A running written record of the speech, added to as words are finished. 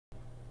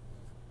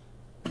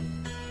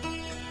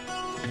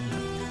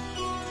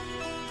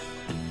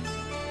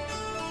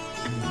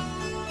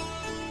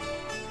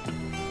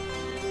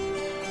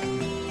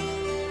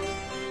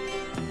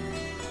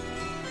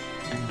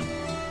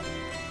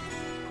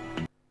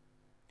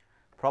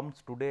from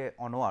today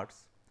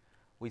onwards,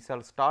 we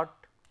shall start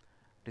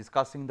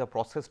discussing the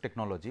process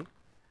technology,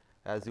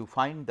 as you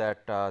find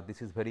that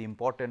this is very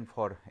important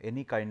for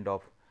any kind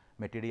of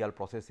material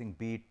processing,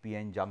 be it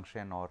p-n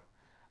junction or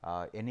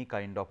any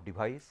kind of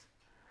device.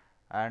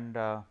 And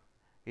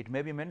it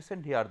may be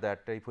mentioned here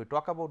that if we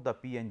talk about the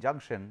p-n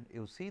junction,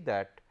 you see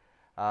that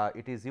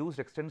it is used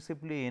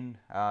extensively in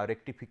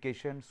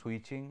rectification,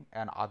 switching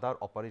and other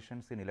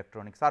operations in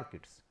electronic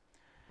circuits.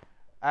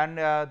 And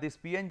this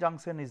p-n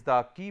junction is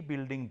the key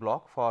building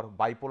block for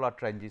bipolar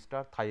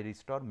transistor,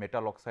 thyristor,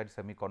 metal oxide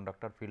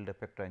semiconductor, field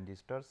effect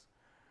transistors,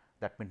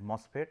 that means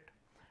MOSFET.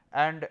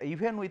 And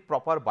even with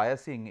proper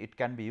biasing, it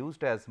can be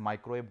used as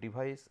microwave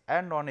device,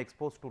 and on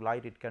exposed to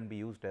light it can be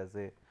used as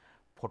a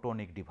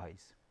photonic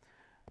device.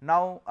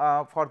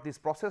 Now, for this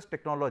process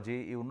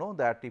technology, you know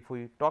that if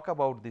we talk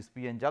about this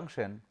p-n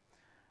junction,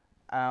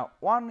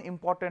 one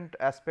important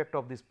aspect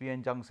of this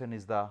p-n junction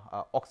is the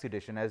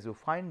oxidation. As you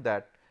find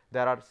that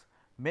there are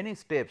many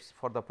steps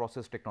for the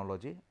process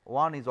technology.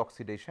 One is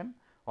oxidation,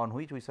 on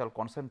which we shall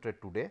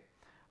concentrate today.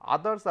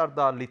 Others are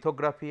the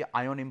lithography,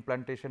 ion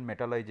implantation,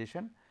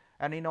 metallization,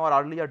 and in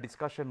our earlier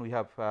discussion we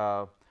have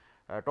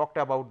talked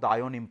about the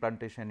ion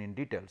implantation in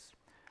details.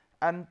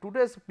 And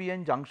today's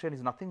p-n junction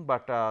is nothing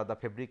but the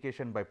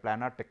fabrication by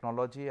planar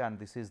technology, and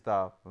this is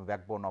the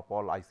backbone of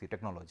all IC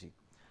technology.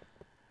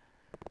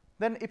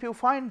 Then if you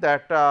find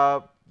that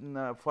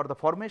for the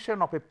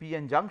formation of a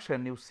p-n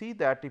junction, you see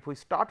that if we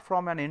start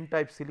from an n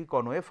type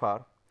silicon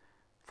wafer,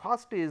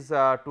 first is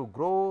to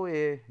grow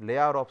a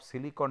layer of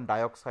silicon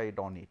dioxide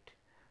on it.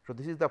 So,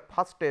 this is the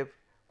first step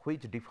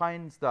which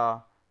defines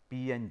the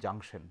p-n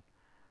junction.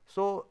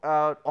 So,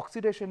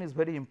 oxidation is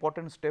very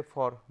important step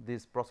for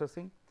this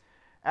processing.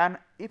 And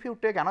if you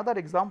take another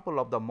example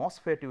of the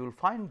MOSFET, you will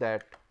find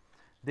that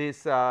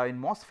this in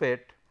MOSFET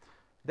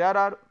there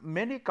are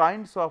many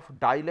kinds of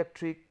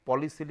dielectric,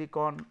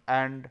 polysilicon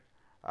and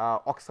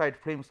oxide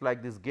films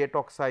like this gate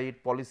oxide,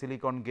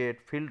 polysilicon gate,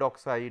 field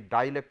oxide,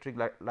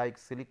 dielectric like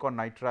silicon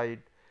nitride,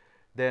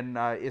 then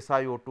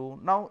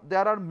SiO2. Now,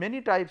 there are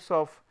many types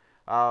of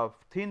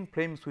thin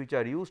films which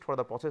are used for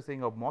the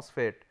processing of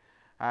MOSFET,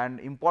 and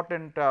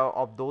important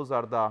of those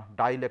are the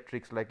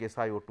dielectrics like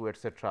SiO2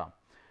 etc.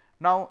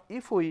 Now,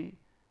 if we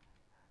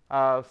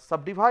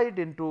subdivide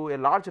into a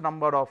large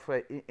number of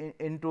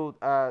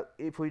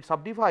if we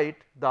subdivide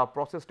the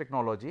process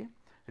technology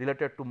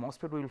related to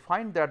MOSFET, we will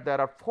find that there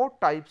are 4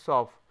 types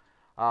of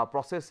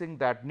processing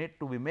that need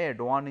to be made.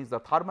 One is the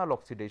thermal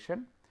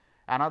oxidation,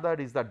 another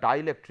is the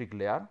dielectric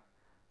layer,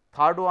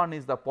 third one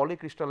is the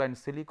polycrystalline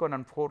silicon,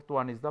 and fourth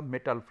one is the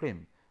metal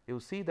film. You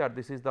see that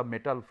this is the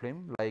metal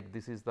film, like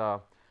this is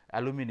the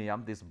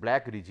aluminum, this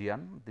black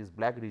region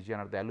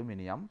are the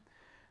aluminum.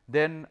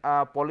 Then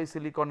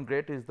polysilicon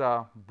gate is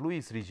the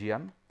bluish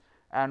region,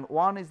 and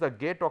one is the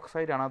gate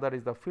oxide, another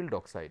is the field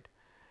oxide.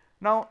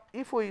 Now,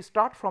 if we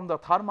start from the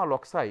thermal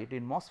oxide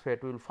in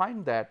MOSFET, we will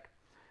find that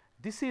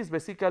this is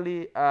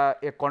basically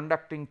a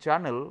conducting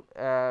channel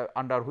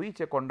under which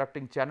a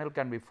conducting channel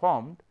can be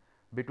formed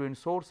between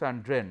source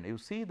and drain. You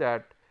see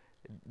that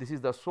this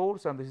is the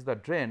source and this is the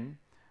drain,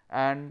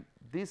 and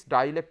this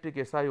dielectric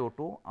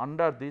SiO2,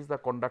 under this the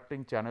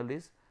conducting channel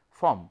is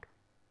formed.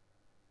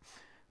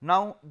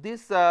 Now,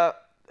 this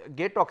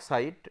gate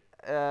oxide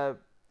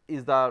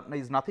is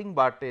nothing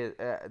but the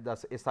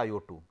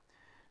SiO2.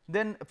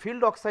 Then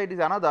field oxide is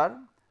another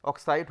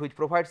oxide which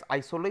provides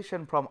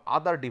isolation from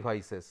other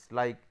devices,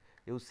 like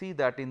you see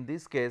that in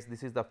this case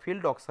this is the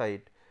field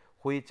oxide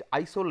which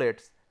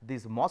isolates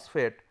this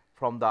MOSFET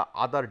from the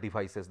other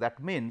devices. That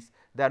means,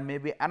 there may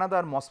be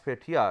another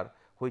MOSFET here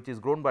which is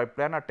grown by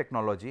planar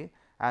technology,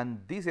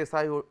 and this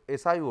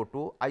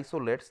SiO2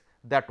 isolates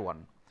that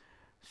one.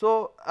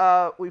 So,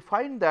 we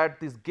find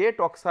that this gate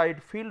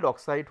oxide, field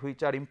oxide,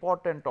 which are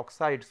important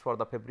oxides for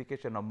the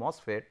fabrication of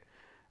MOSFET,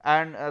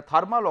 and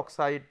thermal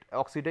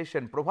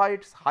oxidation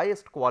provides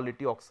highest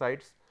quality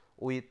oxides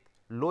with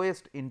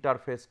lowest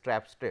interface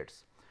trap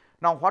states.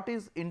 Now, what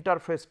is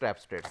interface trap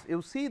states?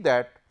 You see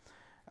that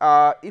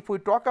if we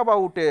talk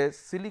about a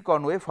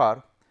silicon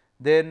wafer,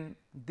 then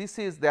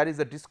there is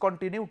a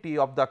discontinuity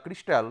of the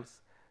crystals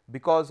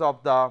because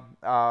of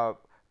the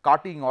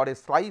cutting, or a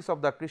slice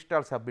of the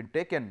crystals have been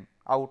taken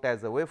out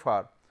as a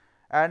wafer.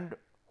 And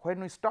when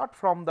we start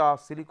from the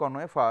silicon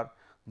wafer,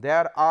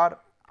 there are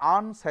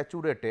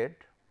unsaturated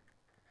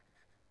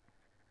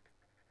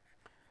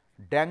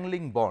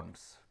dangling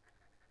bonds.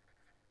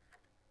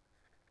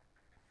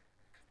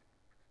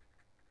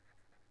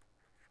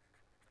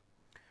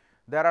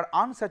 There are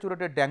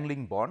unsaturated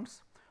dangling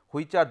bonds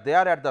which are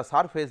there at the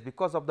surface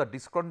because of the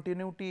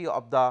discontinuity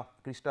of the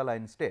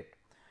crystalline state.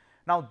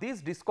 Now,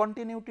 this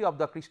discontinuity of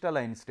the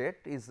crystalline state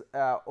is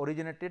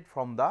originated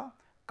from the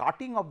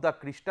cutting of the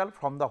crystal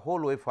from the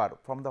whole wafer,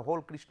 from the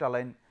whole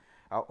crystalline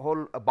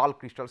whole bulk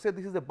crystal. Say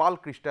this is a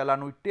bulk crystal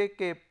and we take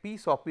a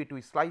piece of it,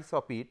 we slice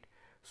of it.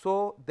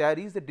 So, there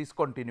is a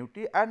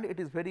discontinuity, and it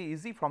is very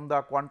easy from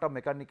the quantum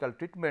mechanical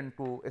treatment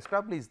to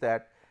establish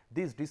that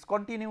this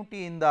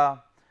discontinuity in the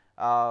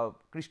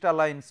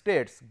crystalline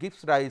states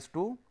gives rise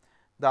to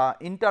the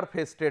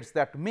interface states,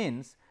 that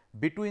means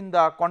between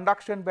the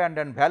conduction band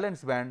and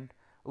valence band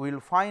we will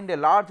find a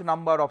large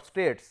number of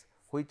states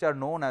which are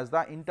known as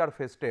the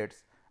interface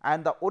states,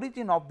 and the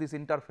origin of this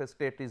interface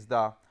state is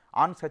the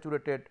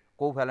unsaturated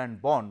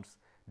covalent bonds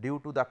due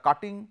to the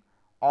cutting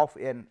of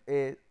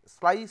a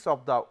slice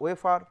of the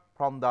wafer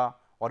from the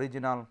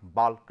original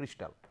bulk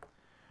crystal.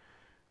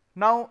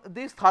 Now,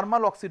 this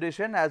thermal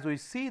oxidation, as we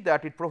see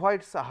that it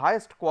provides the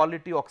highest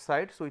quality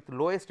oxides with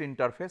lowest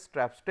interface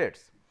trap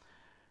states.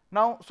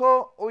 Now,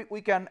 so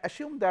we can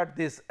assume that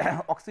this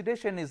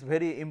oxidation is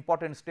very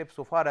important step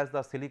so far as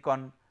the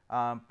silicon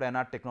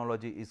planar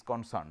technology is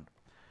concerned.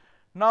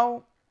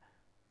 Now,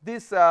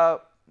 this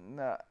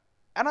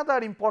another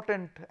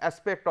important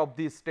aspect of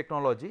this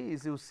technology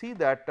is, you see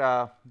that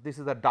this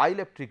is a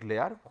dielectric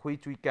layer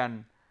which we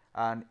can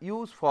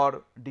use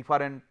for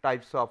different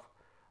types of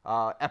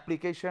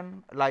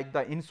application, like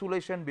the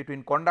insulation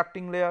between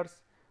conducting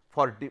layers,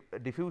 for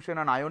diffusion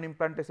and ion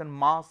implantation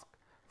mask,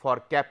 for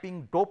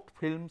capping doped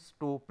films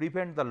to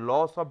prevent the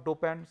loss of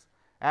dopants,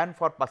 and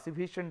for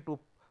passivation to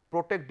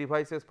protect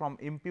devices from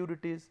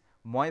impurities,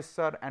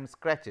 moisture and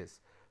scratches.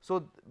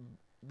 So,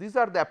 these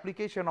are the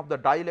application of the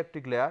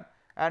dielectric layer,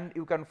 and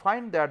you can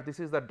find that this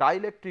is the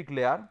dielectric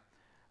layer,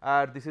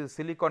 this is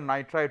silicon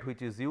nitride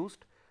which is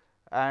used,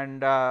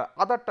 and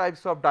other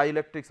types of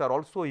dielectrics are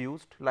also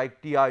used, like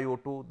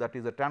TiO2, that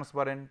is a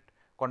transparent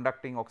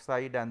conducting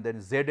oxide, and then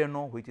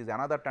ZNO, which is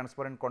another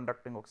transparent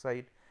conducting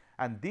oxide,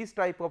 and this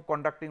type of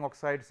conducting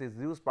oxides is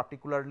used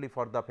particularly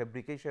for the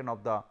fabrication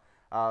of the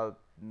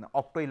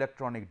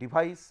optoelectronic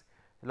device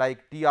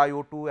like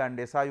TiO2 and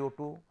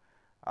SiO2.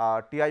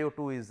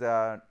 TiO2 is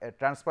a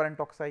transparent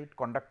oxide,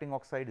 conducting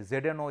oxide,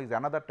 ZNO is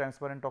another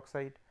transparent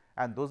oxide,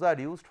 and those are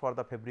used for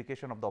the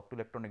fabrication of the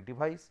optoelectronic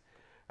device,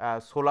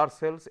 solar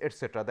cells,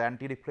 etc., the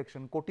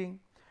anti-reflection coating.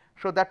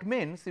 So, that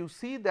means you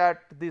see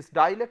that this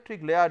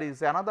dielectric layer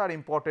is another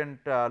important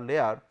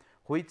layer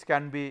which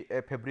can be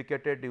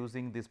fabricated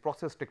using this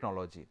process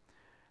technology.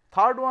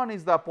 Third one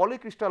is the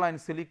polycrystalline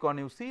silicon.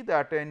 You see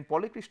that in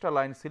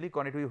polycrystalline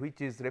silicon,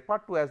 which is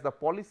referred to as the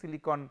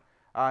polysilicon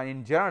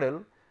in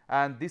general,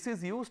 and this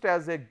is used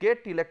as a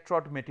gate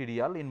electrode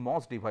material in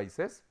MOS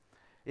devices,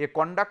 a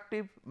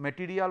conductive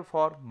material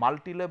for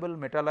multi-level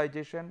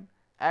metallization,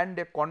 and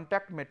a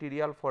contact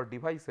material for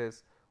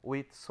devices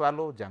with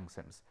swallow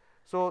junctions.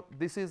 So,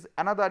 this is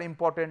another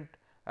important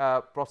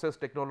process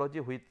technology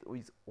with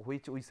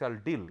which we shall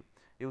deal.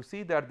 You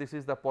see that this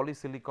is the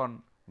polysilicon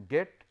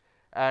gate,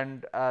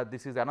 and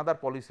this is another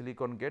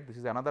polysilicon gate, this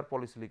is another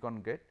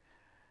polysilicon gate.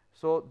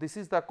 So, this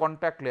is the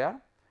contact layer,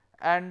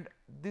 and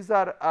these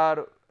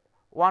are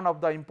one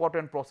of the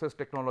important process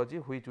technology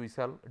which we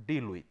shall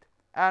deal with.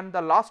 And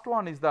the last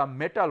one is the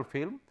metal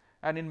film,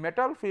 and in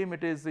metal film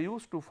it is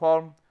used to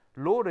form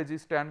low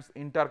resistance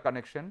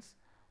interconnections,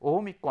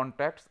 ohmic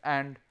contacts,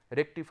 and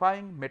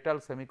rectifying metal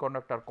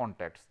semiconductor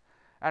contacts.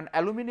 And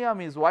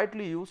aluminum is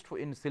widely used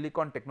in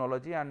silicon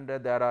technology, and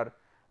there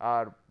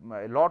are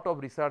a lot of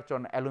research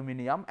on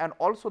aluminum, and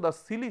also the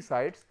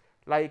silicides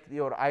like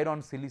your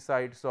iron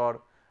silicides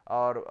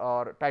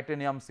or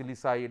titanium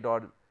silicide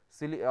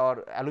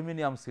or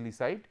aluminum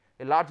silicide.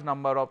 A large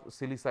number of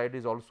silicide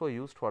is also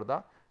used for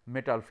the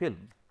metal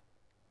film.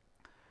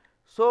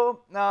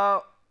 So,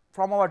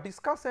 from our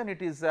discussion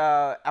it is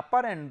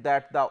apparent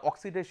that the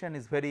oxidation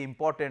is very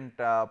important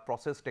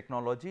process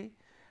technology,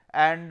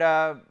 and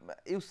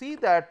you see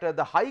that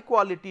the high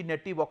quality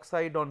native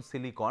oxide on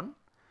silicon,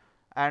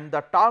 and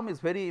the term is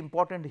very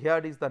important here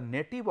is the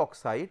native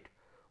oxide,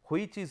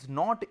 which is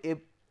not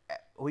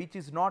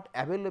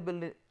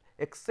available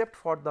except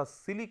for the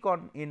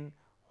silicon in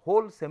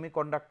whole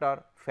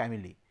semiconductor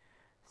family.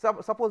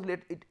 Suppose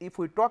if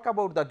we talk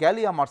about the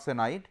gallium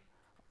arsenide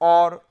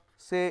or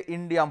say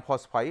indium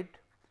phosphide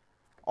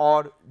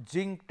or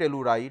zinc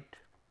telluride,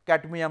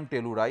 cadmium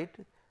telluride,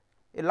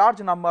 a large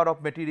number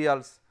of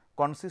materials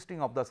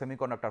consisting of the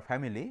semiconductor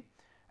family,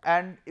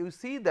 and you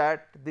see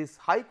that these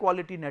high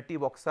quality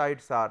native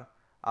oxides are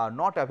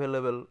not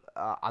available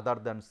other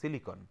than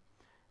silicon,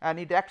 and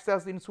it acts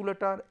as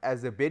insulator,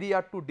 as a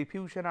barrier to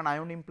diffusion and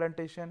ion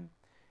implantation.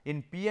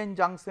 In p-n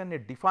junction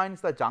it defines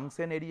the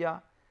junction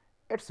area,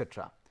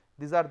 etc.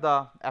 These are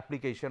the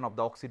application of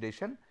the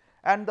oxidation,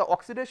 and the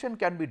oxidation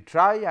can be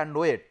dry and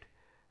wet,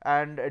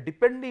 and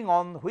depending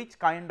on which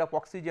kind of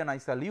oxygen I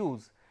shall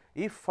use.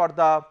 If for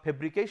the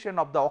fabrication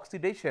of the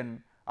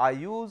oxidation I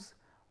use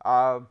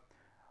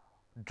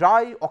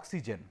dry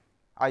oxygen,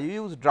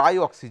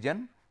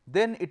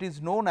 then it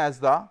is known as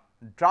the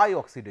dry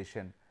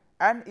oxidation,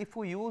 and if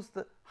we use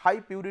the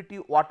high purity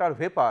water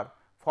vapor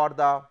for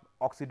the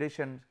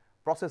oxidation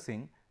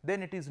processing,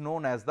 then it is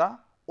known as the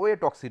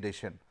wet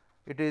oxidation,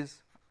 it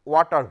is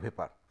water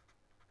vapor.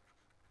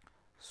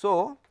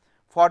 So,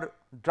 for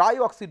dry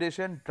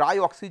oxidation, dry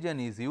oxygen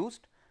is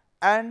used,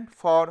 and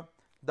for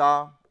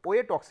the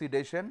wet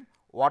oxidation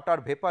water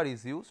vapor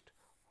is used.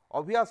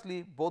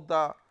 Obviously, both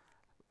the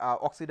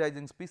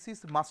oxidizing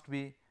species must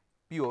be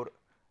pure,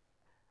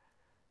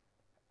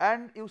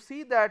 And you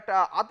see that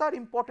other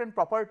important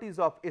properties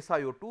of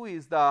SiO2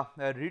 is the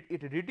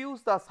it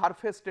reduces the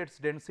surface states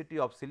density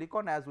of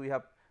silicon, as we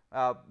have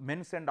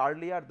mentioned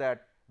earlier,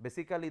 that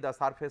basically the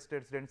surface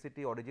states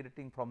density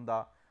originating from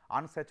the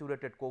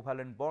unsaturated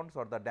covalent bonds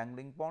or the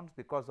dangling bonds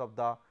because of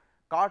the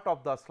cut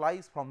of the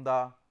slice from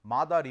the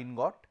mother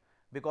ingot,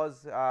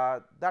 because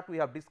that we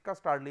have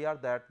discussed earlier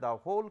that the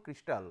whole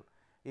crystal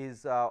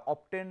is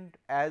obtained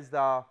as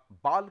the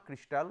bulk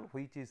crystal,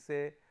 which is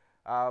say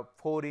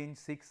 4 inch,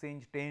 6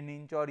 inch, 10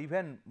 inch or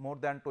even more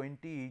than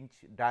 20 inch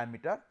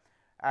diameter,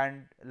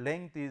 and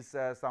length is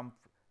some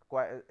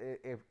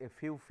a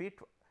few feet,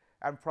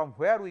 and from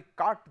where we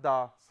cut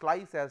the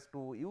slice as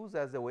to use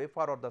as a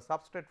wafer or the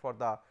substrate for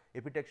the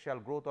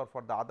epitaxial growth or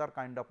for the other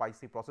kind of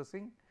IC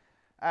processing.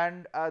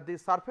 And the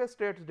surface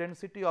state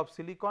density of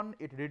silicon,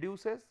 it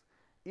reduces.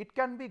 It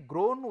can be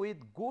grown with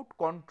good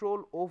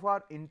control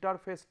over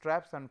interface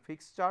traps and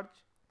fixed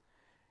charge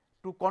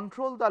to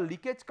control the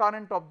leakage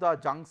current of the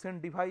junction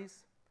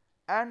device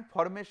and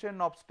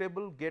formation of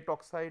stable gate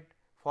oxide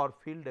for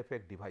field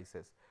effect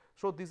devices.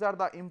 So, these are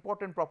the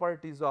important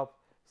properties of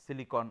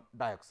silicon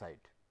dioxide.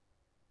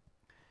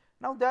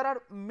 Now, there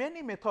are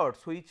many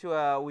methods which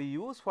we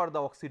use for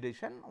the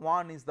oxidation.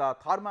 One is the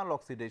thermal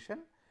oxidation,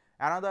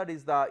 another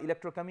is the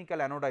electrochemical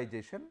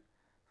anodization,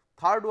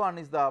 third one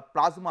is the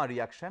plasma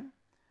reaction,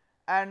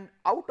 and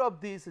out of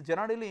this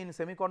generally in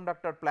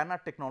semiconductor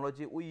planar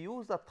technology we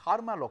use the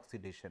thermal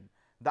oxidation.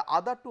 The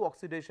other two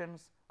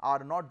oxidations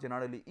are not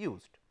generally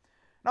used.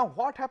 Now,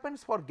 what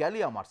happens for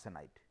gallium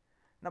arsenide?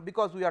 Now,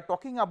 because we are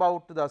talking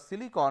about the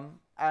silicon,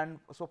 and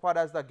so far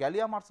as the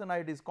gallium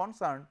arsenide is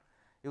concerned,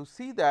 you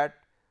see that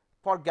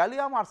for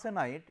gallium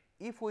arsenide,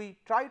 if we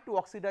try to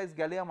oxidize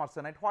gallium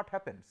arsenide, what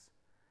happens?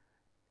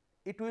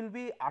 It will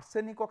be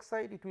arsenic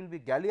oxide, it will be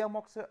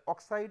gallium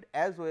oxide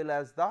as well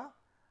as the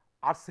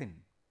arsine.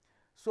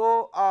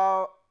 So,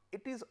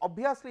 it is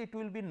obviously it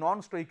will be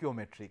non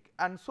stoichiometric,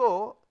 and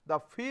so the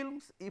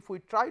films, if we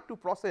try to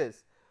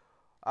process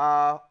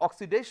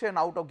oxidation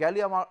out of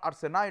gallium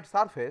arsenide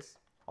surface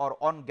or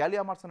on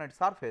gallium arsenide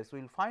surface,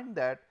 we will find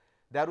that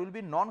there will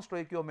be non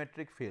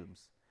stoichiometric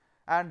films,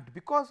 and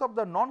because of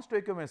the non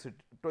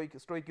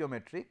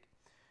stoichiometric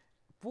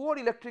poor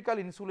electrical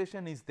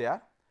insulation is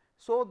there.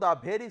 So, the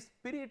very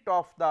spirit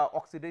of the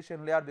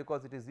oxidation layer,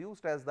 because it is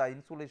used as the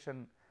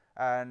insulation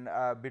and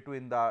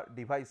between the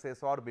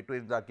devices or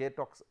between the gate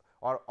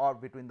or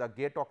between the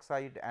gate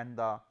oxide and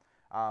the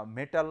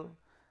metal.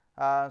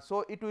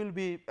 So, it will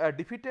be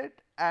defeated,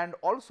 and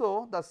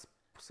also the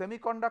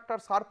semiconductor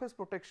surface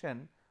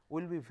protection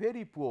will be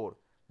very poor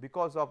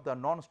because of the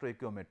non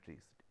stoichiometry.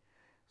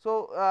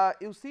 So,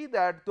 you see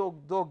that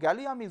though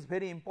gallium is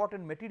very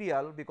important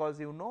material, because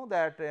you know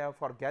that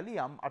for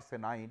gallium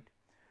arsenide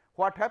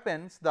what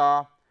happens,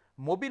 the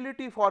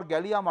mobility for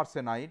gallium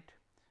arsenide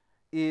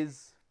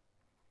is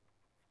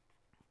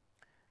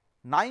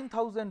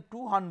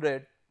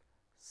 9200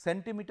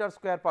 centimeter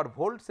square per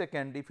volt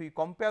second if we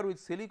compare with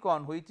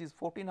silicon, which is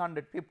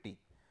 1450.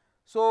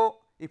 So,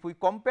 if we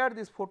compare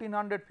this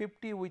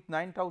 1450 with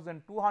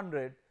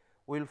 9200,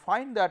 we will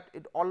find that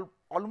it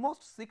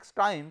almost 6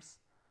 times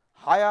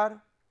higher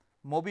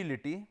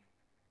mobility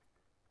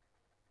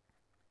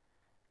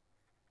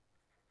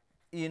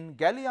in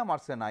gallium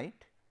arsenide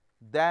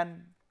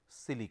than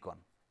silicon.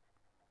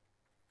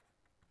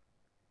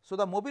 So,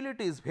 the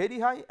mobility is very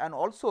high, and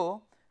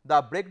also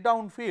the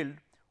breakdown field,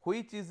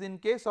 which is in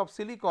case of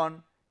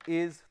silicon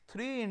is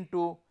 3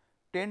 into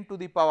 10 to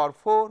the power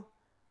 4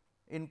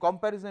 in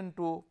comparison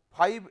to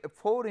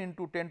 4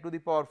 into 10 to the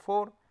power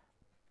 4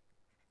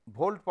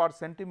 volt per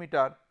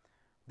centimeter.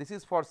 This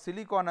is for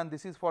silicon and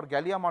this is for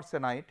gallium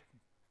arsenide.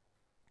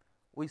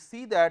 We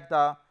see that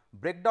the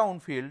breakdown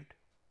field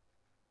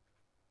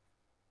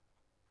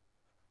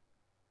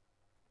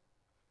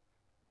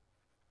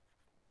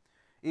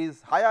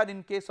is higher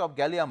in case of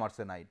gallium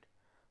arsenide.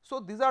 So,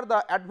 these are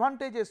the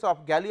advantages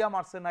of gallium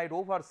arsenide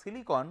over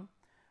silicon,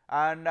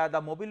 and the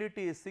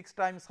mobility is 6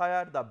 times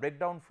higher, the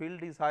breakdown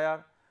field is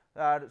higher.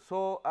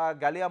 So,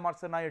 gallium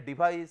arsenide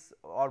device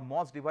or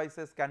MOS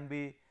devices can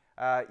be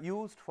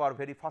used for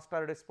very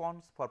faster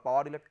response for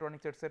power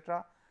electronics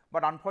etc.,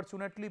 but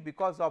unfortunately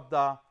because of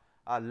the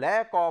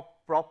lack of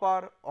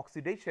proper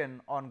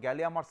oxidation on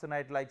gallium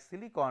arsenide like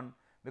silicon,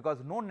 because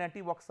no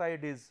native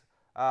oxide is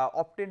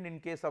obtained in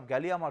case of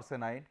gallium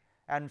arsenide,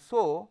 and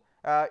so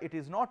it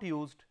is not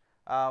used,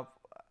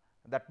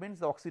 that means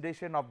the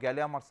oxidation of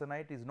gallium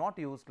arsenide is not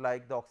used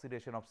like the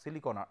oxidation of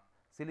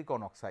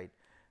silicon oxide.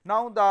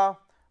 Now, the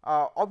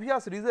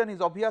obvious reason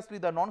is obviously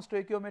the non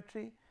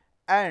stoichiometry,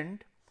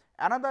 and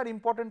another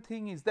important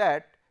thing is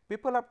that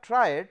people have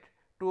tried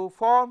to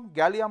form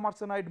gallium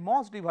arsenide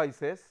MOS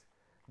devices,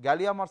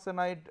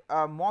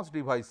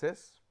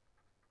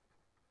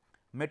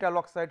 metal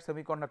oxide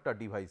semiconductor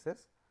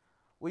devices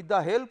with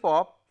the help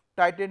of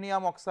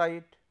titanium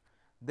oxide,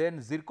 then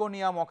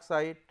zirconium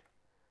oxide,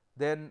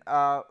 then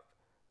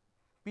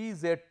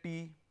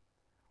PZT,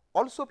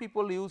 also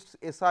people used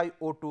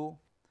SiO2,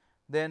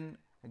 then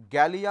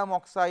gallium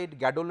oxide,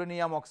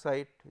 gadolinium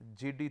oxide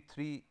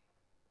GD3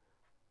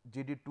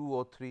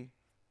 Gd2O3.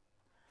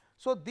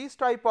 So, these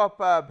type of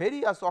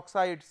various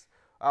oxides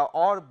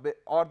or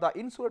the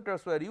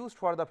insulators were used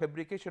for the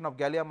fabrication of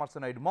gallium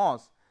arsenide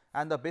MOS,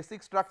 and the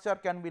basic structure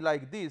can be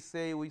like this.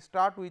 Say we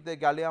start with a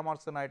gallium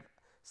arsenide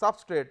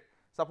substrate,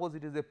 suppose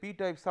it is a p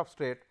type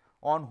substrate,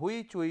 on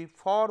which we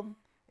form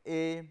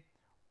a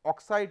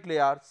oxide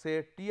layer,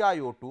 say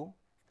TiO2,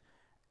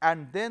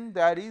 and then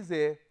there is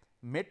a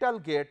metal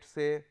gate,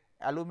 say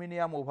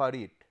aluminum over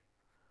it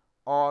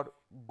or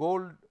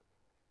gold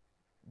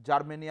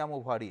germanium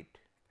over it.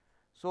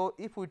 So,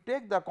 if we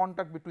take the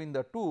contact between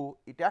the two,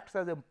 it acts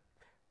as a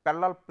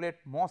parallel plate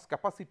MOS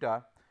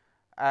capacitor,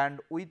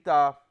 and with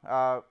the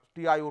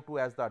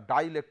TiO2 as the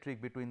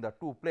dielectric between the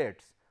two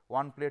plates.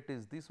 One plate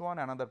is this one,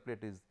 another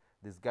plate is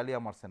this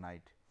gallium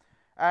arsenide.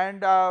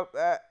 And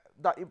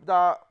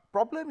the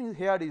problem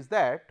here is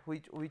that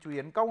which we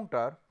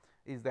encounter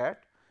is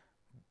that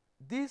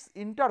this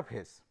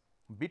interface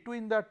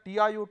between the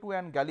TiO2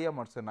 and gallium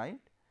arsenide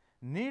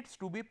needs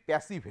to be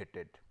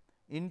passivated.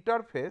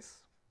 Interface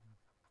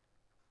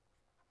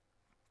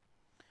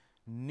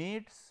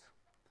needs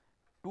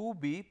to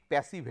be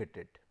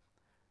passivated.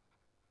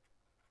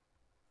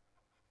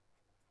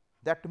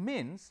 That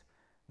means,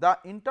 the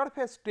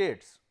interface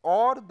states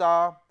or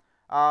the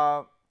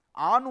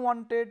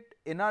unwanted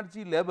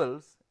energy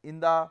levels in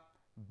the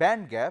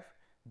band gap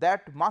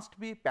that must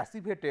be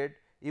passivated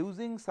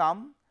using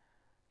some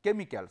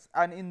chemicals,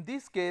 and in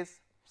this case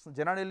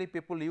generally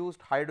people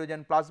used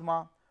hydrogen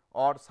plasma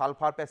or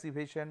sulfur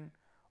passivation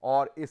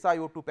or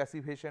SiO2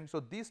 passivation. So,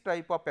 this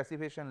type of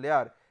passivation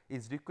layer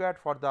is required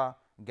for the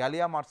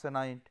gallium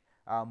arsenide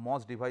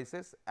MOS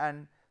devices,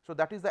 and so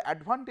that is the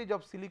advantage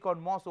of silicon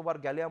MOS over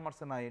gallium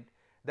arsenide,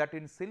 that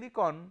in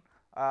silicon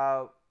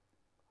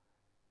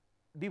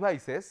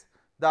devices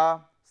the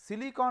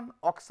silicon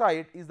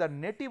oxide is the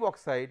native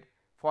oxide.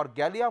 For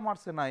gallium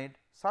arsenide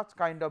such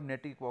kind of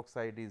native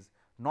oxide is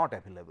not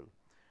available.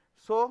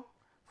 So,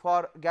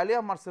 for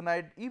gallium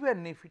arsenide,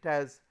 even if it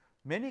has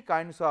many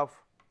kinds of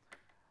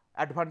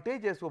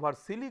advantages over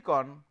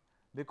silicon,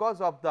 because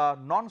of the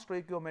non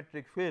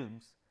stoichiometric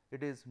films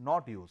it is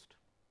not used.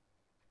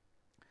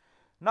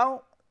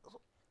 Now,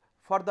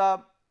 for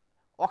the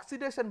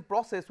oxidation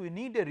process we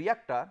need a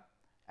reactor,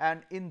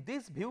 and in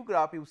this view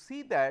graph you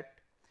see that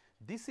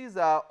this is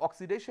a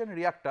oxidation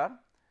reactor,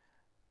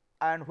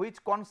 and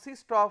which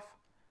consists of,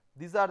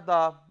 these are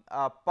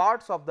the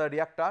parts of the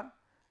reactor.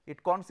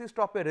 It consists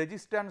of a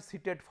resistance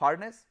heated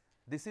furnace.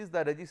 This is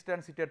the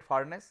resistance heated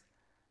furnace,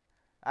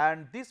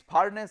 and this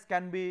furnace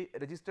can be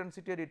resistance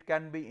heated, it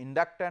can be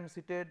inductance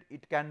heated,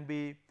 it can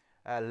be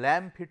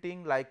lamp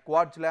heating like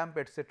quartz lamp,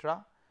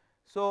 etc.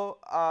 So,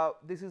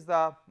 this is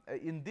the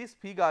in this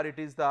figure it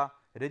is the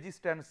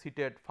resistance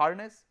heated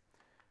furnace.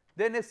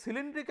 Then a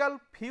cylindrical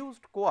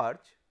fused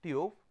quartz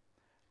tube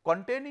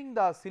containing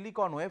the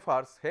silicon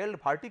wafers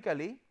held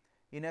vertically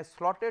in a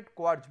slotted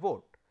quartz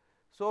board.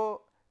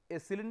 So, a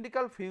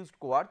cylindrical fused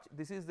quartz,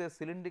 this is the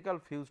cylindrical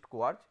fused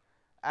quartz,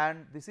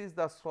 and this is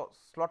the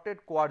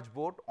slotted quartz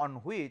board on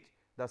which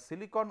the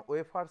silicon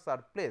wafers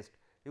are placed.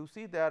 You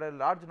see there are a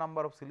large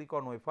number of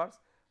silicon wafers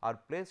are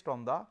placed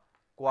on the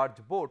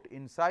quartz board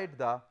inside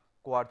the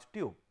quartz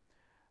tube,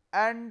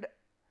 and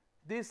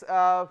this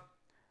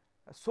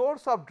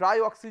source of dry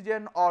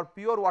oxygen or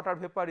pure water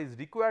vapor is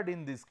required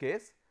in this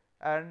case,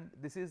 and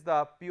this is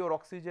the pure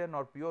oxygen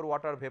or pure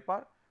water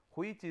vapor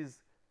which is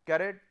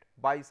carried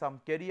by some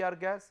carrier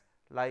gas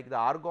like the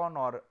argon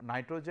or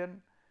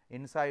nitrogen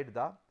inside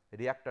the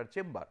reactor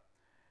chamber.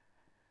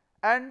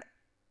 And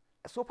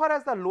so far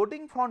as the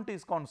loading front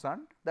is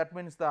concerned, that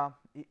means the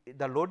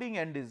loading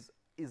end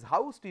is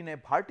housed in a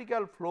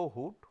vertical flow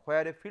hood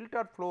where a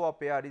filtered flow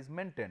of air is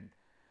maintained,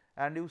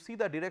 and you see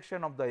the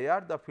direction of the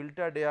air, the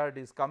filtered air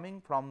is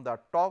coming from the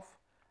top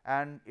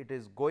and it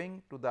is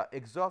going to the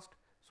exhaust.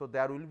 So,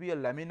 there will be a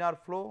laminar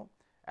flow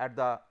at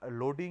the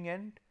loading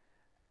end,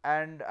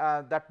 and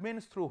that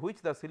means through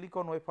which the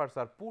silicon wafers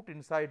are put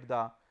inside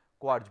the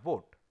quartz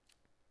board,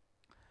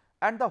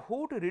 and the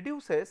hood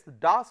reduces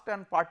dust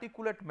and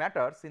particulate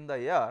matters in the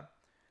air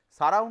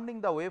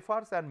surrounding the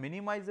wafers and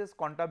minimizes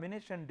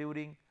contamination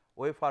during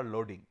wafer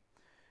loading.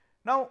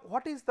 Now,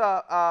 what is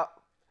the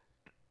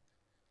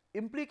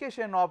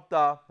implication of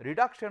the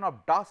reduction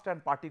of dust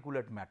and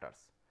particulate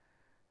matters?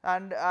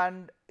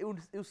 And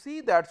you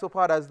see that so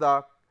far as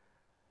the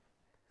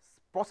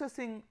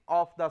processing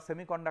of the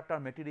semiconductor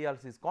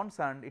materials is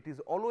concerned, it is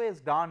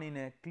always done in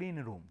a clean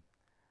room.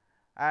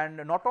 And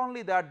not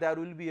only that, there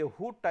will be a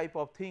hood type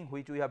of thing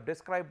which we have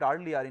described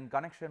earlier in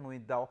connection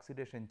with the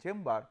oxidation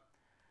chamber.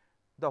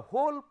 The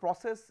whole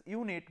process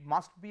unit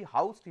must be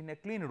housed in a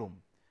clean room,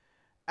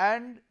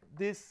 and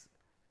this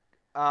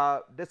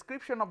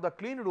description of the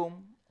clean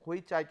room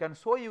which I can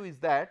show you is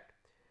that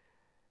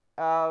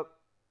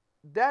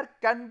there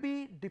can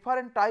be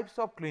different types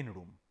of clean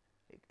room.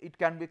 It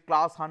can be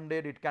class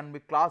 100, it can be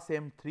class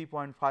M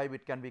 3.5,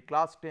 it can be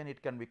class 10,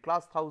 it can be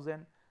class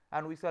 1000,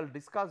 and we shall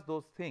discuss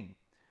those things.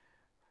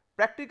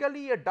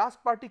 Practically, a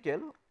dust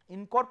particle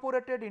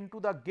incorporated into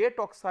the gate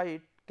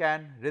oxide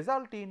can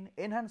result in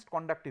enhanced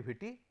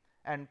conductivity,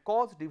 and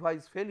cause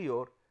device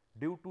failure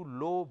due to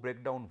low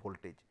breakdown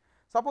voltage.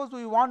 Suppose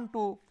we want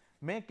to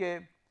make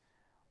a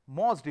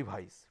MOS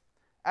device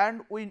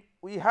and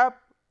we have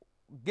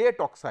gate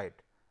oxide,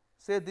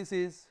 say this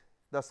is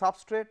the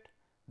substrate,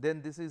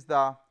 then this is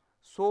the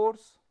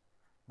source,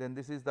 then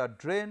this is the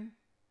drain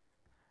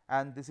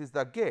and this is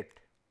the gate.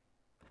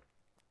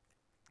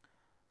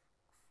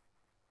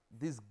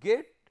 This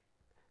gate,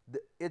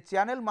 a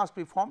channel must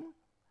be formed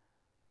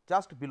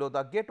just below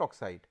the gate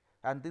oxide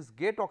and this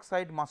gate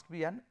oxide must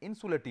be an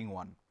insulating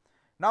one.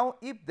 Now,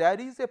 if there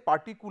is a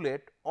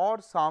particulate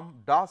or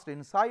some dust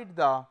inside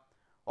the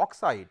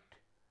oxide,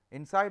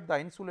 inside the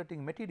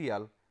insulating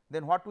material,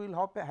 then what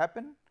will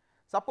happen?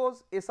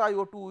 Suppose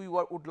SiO2 we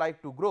would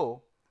like to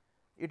grow,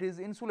 it is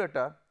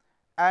insulator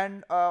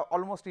and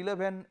almost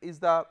 11 is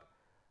the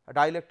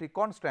dielectric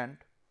constant,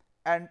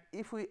 and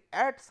if we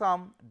add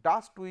some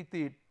dust with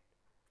it,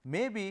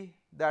 maybe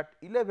that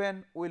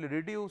 11 will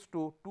reduce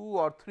to 2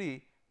 or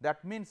 3,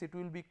 that means it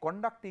will be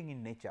conducting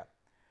in nature,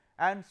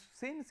 and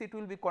since it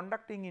will be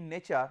conducting in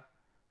nature,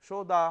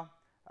 so the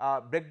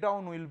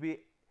breakdown will be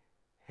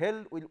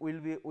held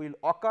will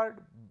occur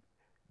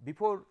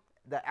before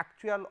the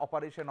actual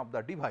operation of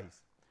the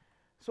device.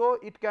 So,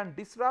 it can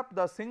disrupt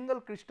the single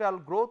crystal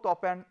growth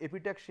of an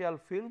epitaxial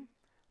film,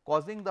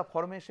 causing the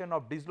formation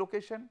of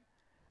dislocation,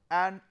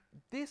 and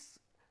this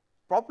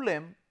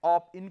problem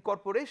of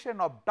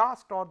incorporation of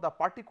dust or the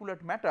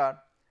particulate matter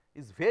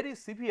is very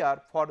severe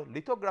for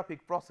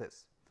lithographic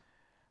process.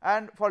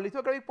 And for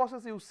lithographic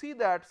process you see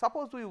that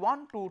suppose we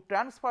want to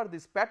transfer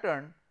this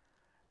pattern,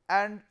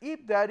 and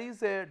if there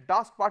is a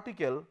dust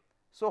particle,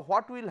 so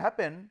what will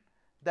happen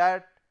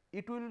that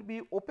it will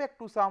be opaque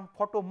to some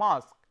photo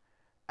mask,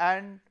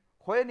 and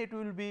when it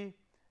will be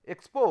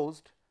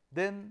exposed,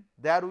 then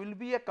there will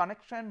be a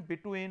connection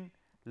between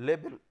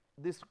label,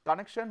 this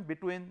connection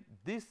between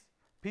this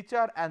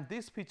feature and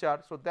this feature.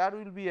 So, there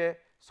will be a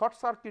short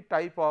circuit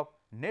type of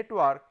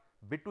network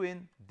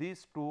between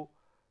these two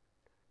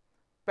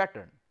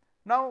pattern.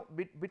 Now,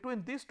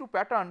 between these two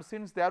patterns,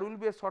 since there will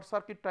be a short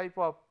circuit type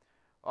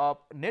of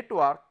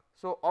network,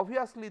 so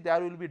obviously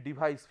there will be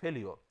device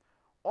failure.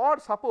 Or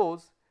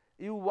suppose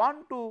you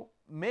want to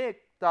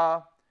make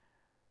the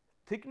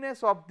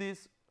thickness of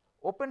this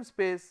open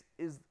space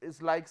is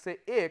like say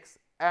x,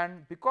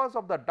 and because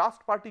of the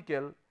dust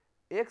particle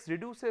x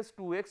reduces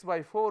to x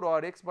by 4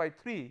 or x by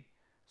 3.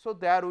 So,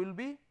 there will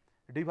be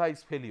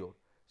device failure.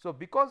 So,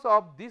 because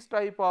of this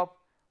type of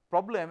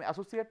problem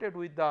associated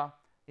with the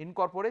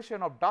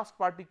incorporation of dust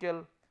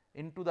particle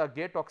into the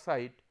gate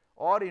oxide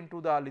or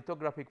into the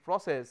lithographic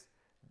process,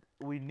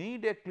 we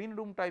need a clean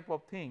room type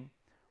of thing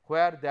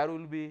where there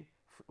will be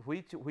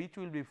which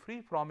will be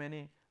free from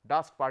any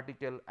dust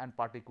particle and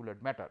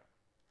particulate matter.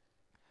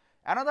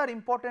 Another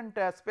important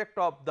aspect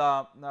of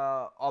the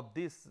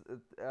this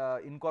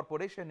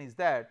incorporation is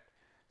that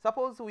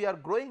suppose we are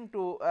growing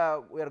to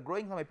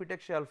some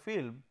epitaxial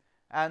film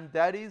and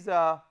there is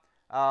a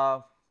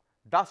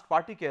dust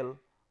particle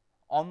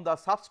on the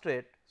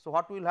substrate. So,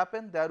 what will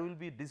happen? There will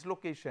be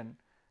dislocation,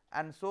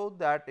 and so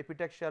that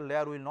epitaxial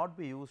layer will not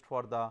be used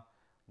for the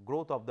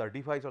growth of the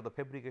device or the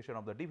fabrication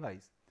of the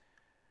device.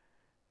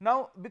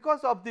 Now,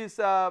 because of this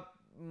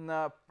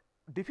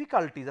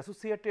difficulties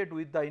associated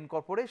with the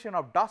incorporation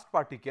of dust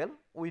particle,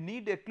 we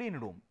need a clean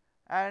room,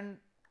 and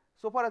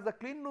so far as the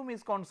clean room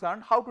is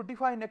concerned, how to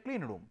define a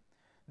clean room?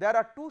 There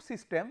are two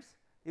systems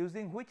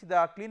using which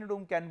the clean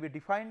room can be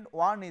defined.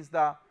 One is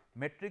the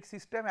metric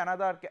system,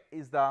 another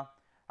is the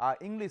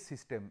English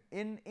system.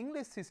 In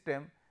English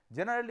system,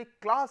 generally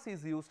class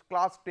is used,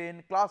 class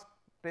 10, class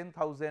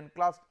 10,000,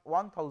 class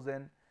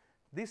 1000,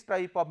 this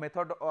type of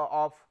method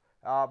of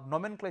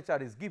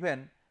nomenclature is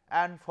given,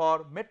 and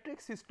for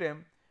metric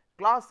system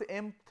class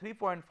M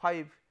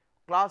 3.5,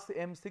 class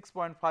M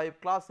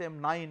 6.5, class M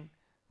 9,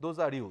 those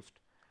are used.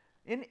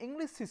 In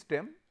English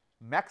system,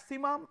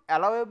 maximum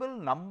allowable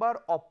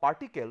number of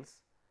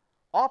particles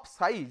of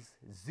size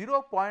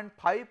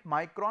 0.5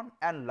 micron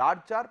and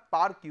larger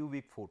per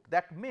cubic foot.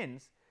 That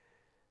means,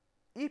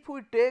 if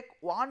we take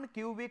 1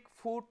 cubic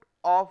foot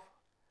of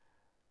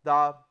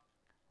the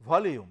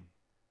volume,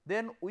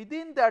 then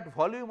within that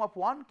volume of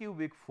 1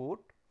 cubic foot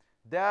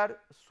there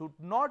should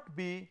not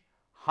be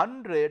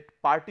 100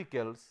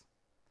 particles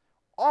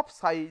of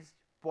size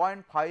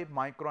 0.5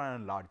 micron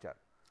and larger.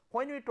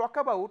 When we talk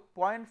about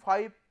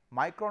 0.5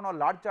 micron or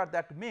larger,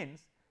 that means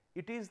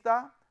it is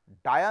the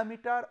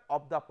diameter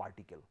of the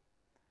particle.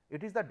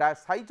 It is the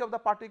size of the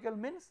particle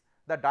means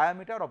the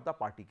diameter of the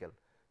particle.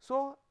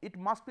 So, it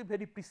must be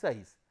very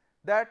precise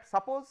that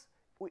suppose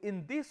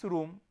in this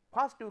room,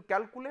 first you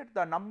calculate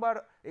the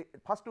number,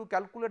 first you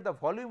calculate the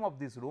volume of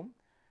this room,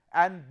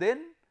 and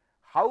then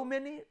how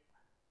many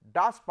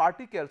dust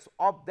particles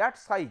of that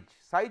size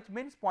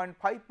means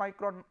 0.5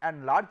 micron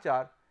and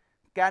larger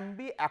can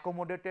be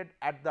accommodated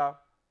at the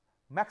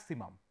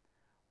maximum.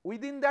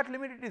 Within that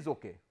limit it is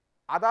okay,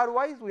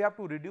 otherwise we have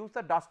to reduce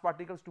the dust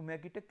particles to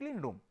make it a clean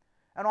room,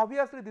 and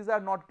obviously these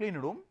are not clean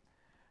room.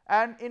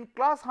 And in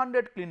class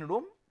 100 clean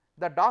room,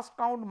 the dust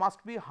count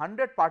must be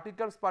 100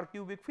 particles per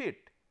cubic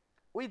feet,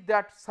 with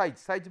that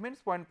size means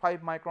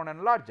 0.5 micron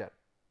and larger.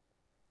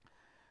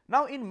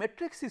 Now, in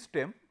metric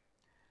system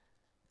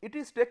it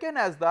is taken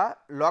as the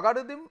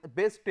logarithm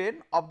base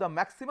 10 of the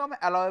maximum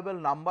allowable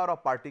number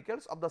of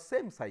particles of the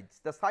same size.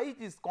 The size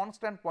is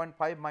constant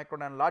 0.5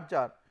 micron and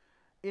larger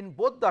in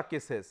both the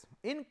cases.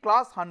 In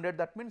class 100,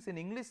 that means in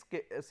English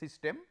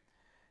system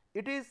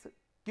it is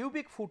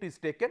cubic foot is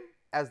taken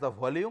as the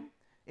volume.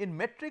 In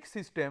metric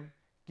system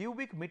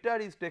cubic meter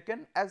is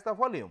taken as the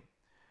volume,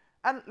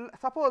 and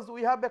suppose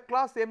we have a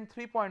class M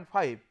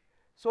 3.5.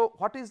 So,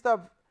 what is the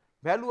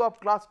value of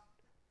class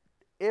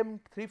M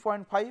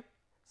 3.5?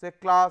 Say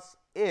class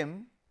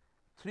M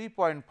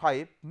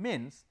 3.5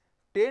 means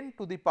 10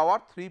 to the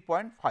power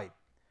 3.5,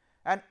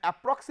 and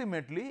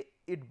approximately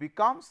it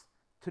becomes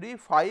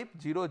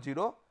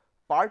 3500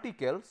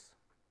 particles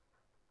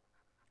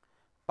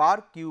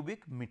per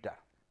cubic meter.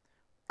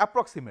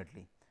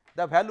 Approximately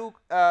the value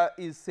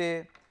is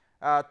say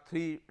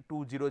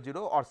 3200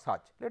 or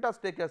such. Let us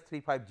take as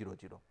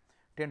 3500,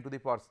 10 to the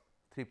power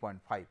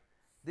 3.5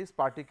 these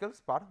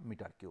particles per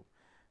meter cube.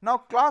 Now,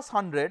 class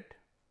 100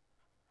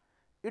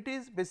 it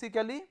is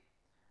basically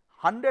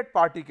 100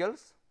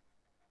 particles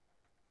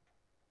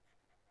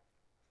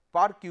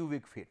per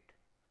cubic feet.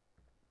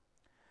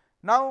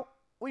 Now,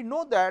 we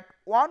know that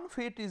 1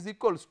 feet is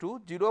equals to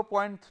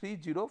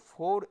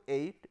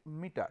 0.3048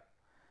 meter.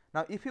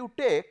 Now, if you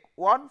take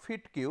 1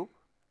 feet cube,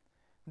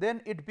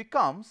 then it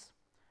becomes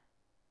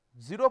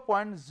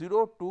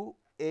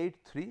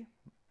 0.0283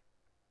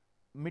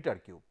 meter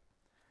cube,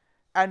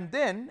 and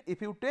then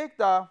if you take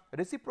the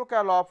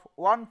reciprocal of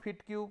 1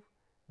 feet cube,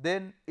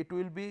 then it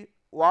will be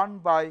 1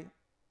 by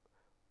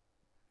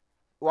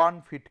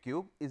 1 feet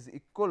cube is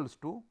equals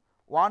to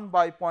 1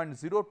 by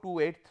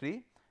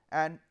 0.0283,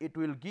 and it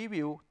will give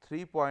you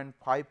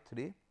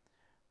 3.53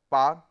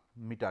 per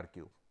meter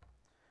cube.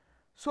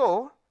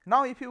 So,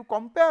 now if you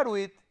compare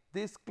with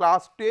this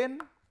class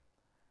 10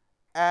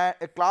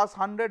 class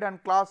 100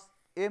 and class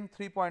M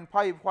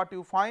 3.5, what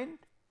you find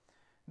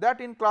that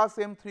in class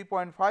M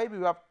 3.5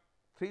 you have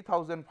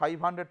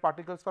 3500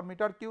 particles per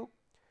meter cube,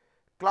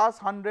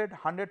 class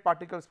 100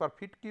 particles per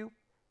feet cube.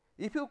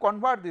 If you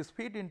convert this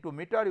feet into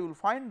meter, you will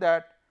find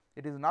that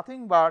it is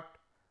nothing but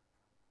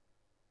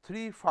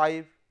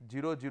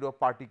 3500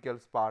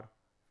 particles per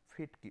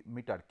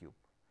meter cube.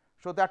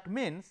 So, that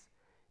means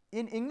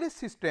in English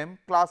system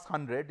class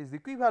 100 is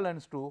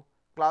equivalent to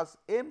class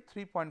M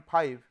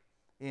 3.5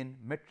 in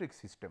metric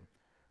system.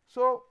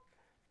 So,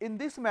 in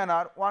this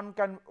manner one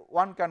can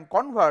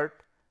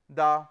convert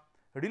the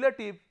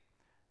relative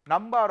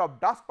number of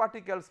dust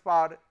particles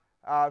per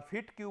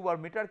feet cube or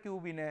meter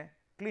cube in a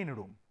clean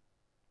room.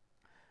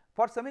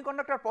 For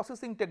semiconductor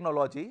processing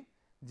technology,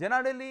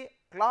 generally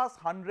class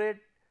 100,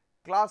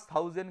 class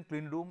 1000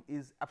 clean room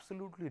is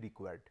absolutely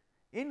required.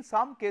 In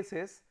some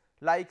cases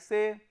like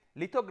say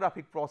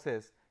lithographic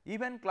process,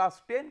 even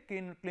class 10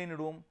 clean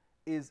room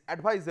is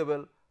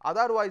advisable,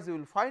 otherwise you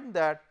will find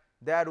that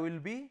there will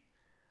be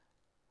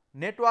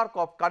network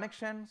of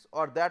connections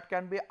or that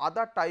can be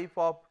other type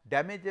of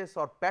damages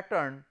or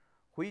pattern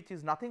which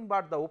is nothing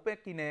but the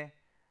opaque in a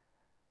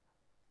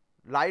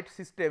light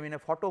system in a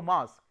photo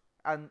mask,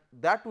 and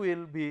that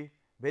will be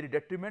very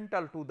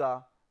detrimental to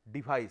the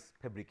device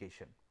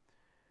fabrication.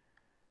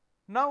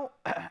 Now,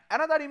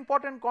 another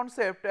important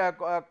concept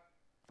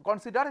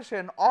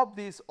consideration of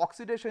this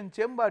oxidation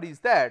chamber is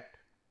that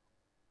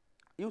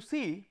you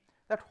see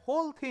that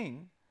whole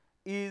thing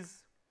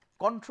is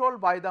controlled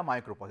by the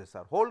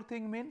microprocessor. Whole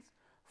thing means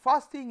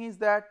first thing is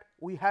that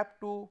we have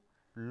to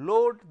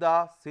load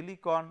the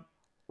silicon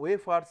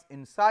wafers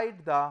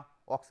inside the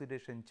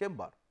oxidation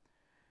chamber.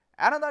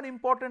 Another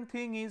important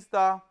thing is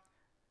the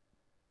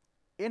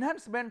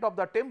enhancement of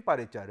the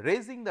temperature,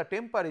 raising the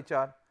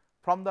temperature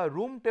from the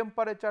room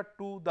temperature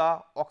to the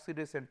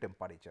oxidation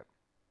temperature.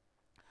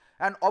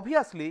 And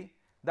obviously,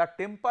 the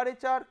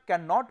temperature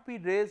cannot be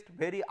raised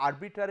very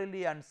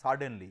arbitrarily and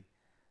suddenly,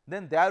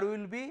 then there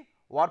will be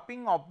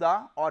warping of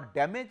the or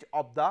damage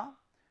of the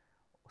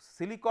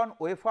silicon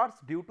wafers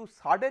due to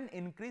sudden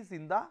increase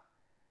in the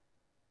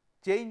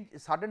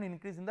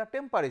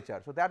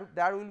temperature. So,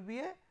 there will be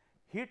a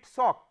heat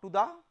shock to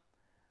the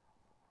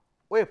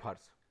wafers.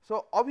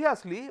 So,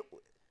 obviously,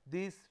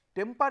 this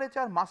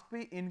temperature must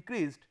be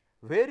increased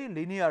very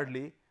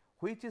linearly,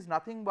 which is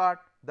nothing but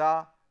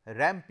the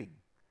ramping.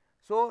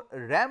 So,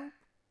 ramp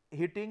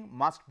heating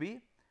must be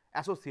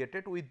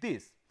associated with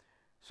this.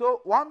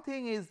 So, one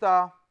thing is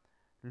the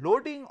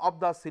loading of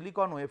the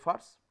silicon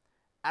wafers,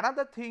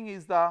 another thing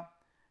is the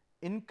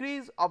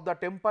increase of the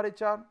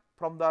temperature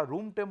from the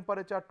room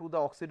temperature to the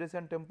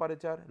oxidation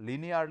temperature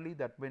linearly,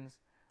 that means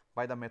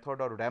by the method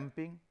of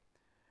ramping,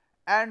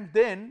 and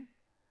then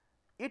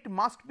it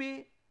must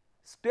be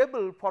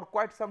stable for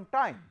quite some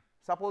time.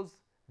 Suppose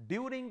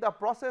during the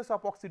process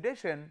of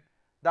oxidation,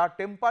 the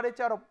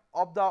temperature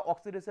of the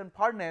oxidation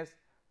furnace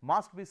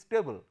must be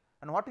stable.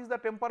 And what is the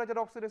temperature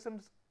of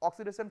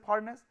oxidation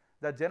furnace?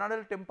 The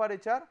general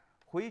temperature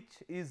which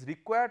is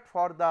required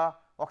for the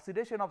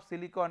oxidation of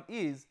silicon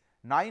is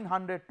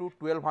 900 to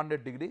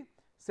 1200 degree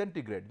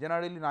centigrade,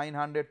 generally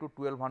 900 to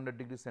 1200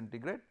 degree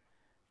centigrade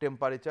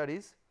temperature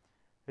is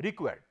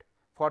required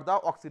for the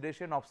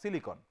oxidation of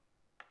silicon.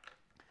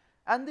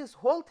 And this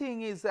whole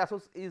thing is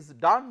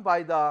done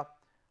by the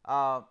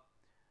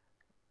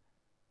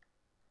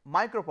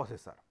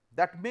microprocessor.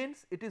 That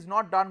means, it is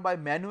not done by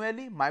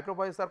manually,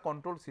 microprocessor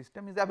control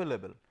system is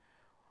available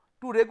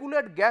to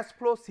regulate gas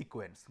flow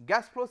sequence.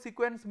 Gas flow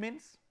sequence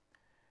means,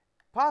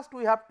 first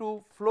we have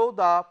to flow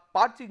the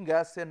purging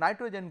gas, say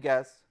nitrogen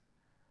gas,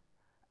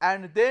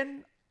 and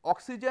then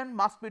oxygen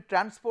must be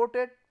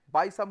transported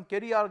by some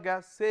carrier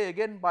gas, say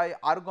again by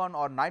argon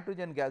or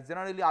nitrogen gas.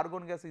 Generally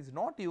argon gas is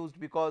not used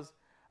because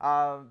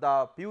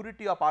the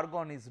purity of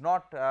argon is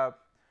not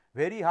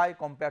very high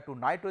compared to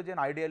nitrogen.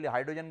 Ideally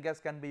hydrogen gas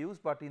can be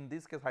used, but in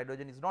this case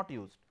hydrogen is not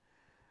used.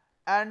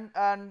 And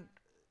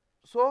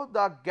so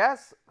the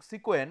gas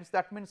sequence,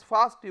 that means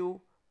first you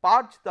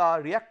purge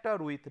the reactor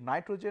with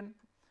nitrogen,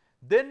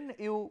 then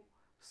you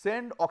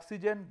send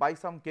oxygen by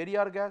some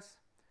carrier gas,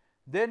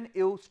 then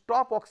you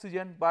stop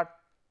oxygen, but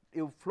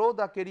you flow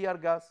the carrier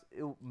gas,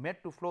 you made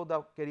to flow the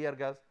carrier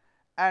gas,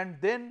 and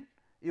then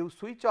you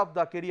switch off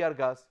the carrier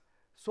gas,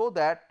 so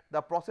that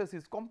the process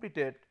is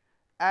completed.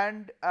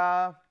 And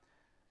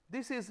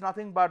this is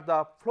nothing but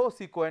the flow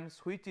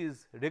sequence, which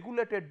is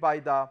regulated by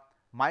the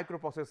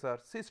microprocessor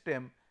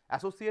system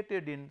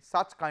associated in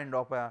such kind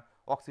of a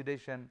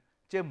oxidation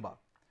chamber.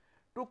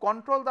 To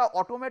control the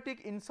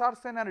automatic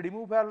insertion and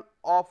removal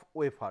of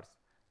wafers,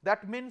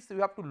 that means you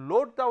have to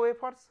load the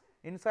wafers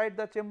inside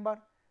the chamber,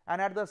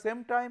 and at the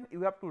same time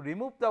you have to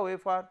remove the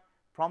wafer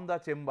from the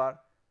chamber.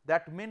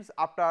 That means,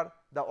 after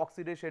the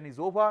oxidation is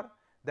over,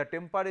 the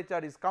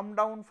temperature is come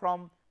down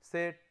from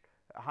say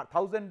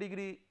 1000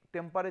 degree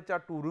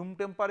temperature to room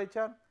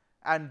temperature,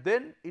 and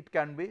then it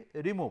can be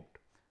removed.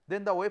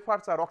 Then the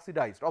wafers are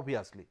oxidized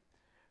obviously.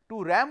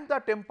 To ramp the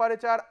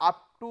temperature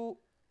up to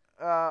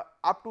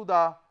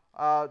the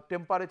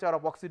temperature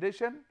of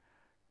oxidation,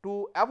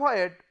 to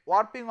avoid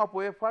warping of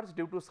wafers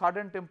due to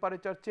sudden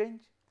temperature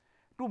change,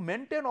 to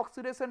maintain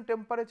oxidation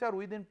temperature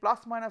within plus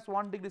minus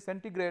 1 degree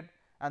centigrade,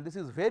 and this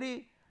is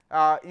very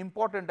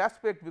important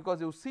aspect,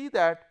 because you see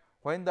that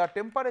when the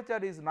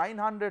temperature is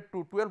 900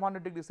 to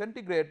 1200 degree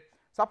centigrade,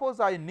 suppose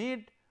I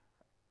need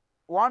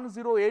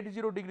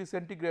 1080 degree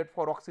centigrade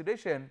for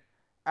oxidation,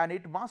 and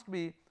it must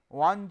be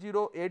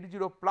 1080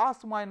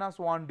 plus minus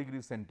 1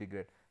 degree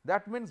centigrade.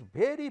 That means,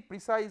 very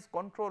precise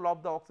control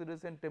of the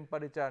oxidation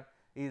temperature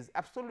is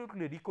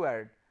absolutely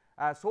required,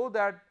 so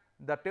that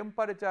the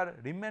temperature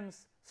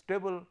remains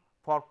stable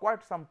for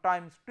quite some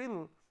time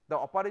till the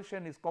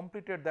operation is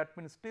completed. That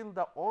means, till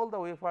all the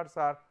wafers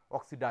are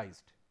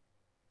oxidized,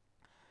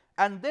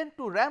 and then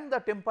to ramp the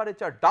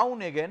temperature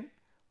down again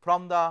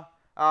from the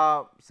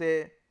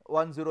say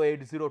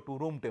 1080 to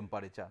room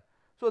temperature.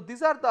 So,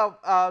 these are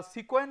the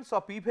sequence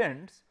of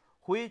events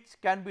which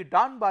can be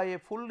done by a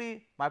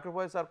fully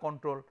microprocessor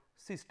control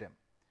system.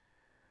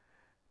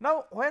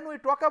 Now, when we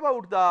talk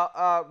about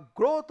the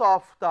growth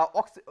of the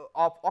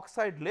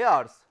oxide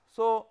layers,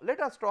 so let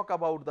us talk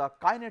about the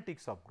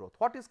kinetics of growth.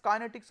 What is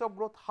kinetics of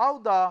growth? How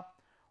the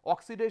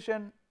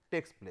oxidation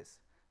takes place?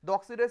 The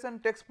oxidation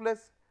takes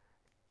place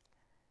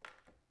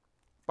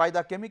by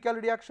the chemical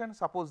reaction.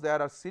 Suppose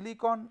there are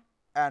silicon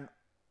and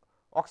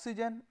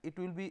oxygen, it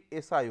will be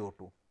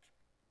SiO2,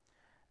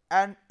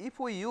 and if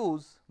we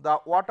use the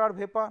water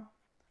vapor,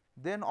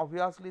 then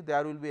obviously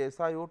there will be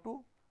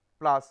SiO2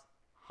 plus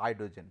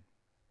hydrogen.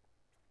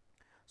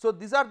 So,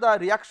 these are the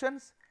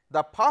reactions.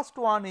 The first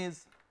one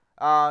is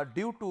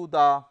due to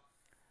the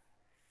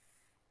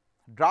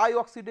dry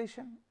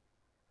oxidation,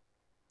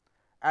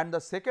 and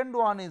the second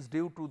one is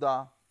due to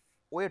the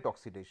wet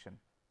oxidation,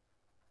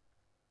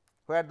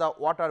 where the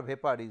water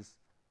vapor is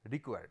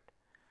required.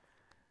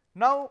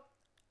 Now,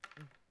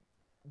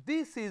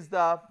 this is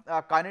the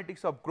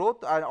kinetics of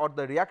growth, or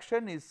the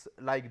reaction is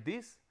like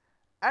this,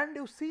 and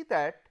you see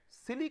that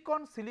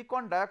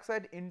silicon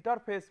dioxide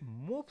interface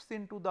moves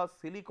into the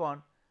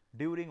silicon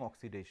during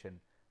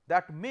oxidation.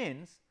 That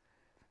means,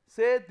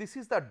 say this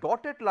is the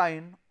dotted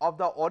line of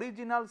the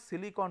original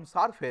silicon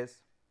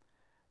surface,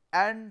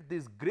 and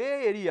this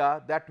gray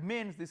area, that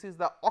means this is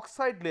the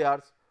oxide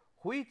layers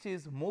which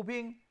is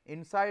moving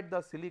inside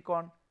the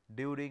silicon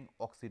during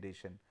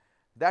oxidation.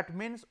 That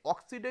means,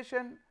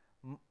 oxidation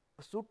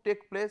should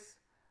take place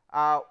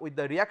with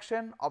the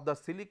reaction of the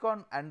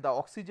silicon and the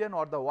oxygen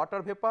or the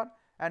water vapor,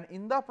 and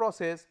in the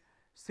process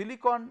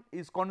silicon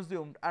is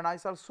consumed, and I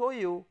shall show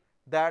you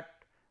that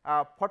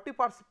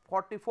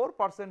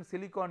 44%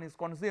 silicon is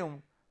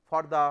consumed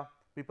for the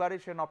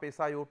preparation of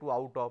SiO2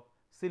 out of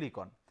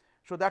silicon.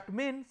 So, that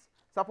means,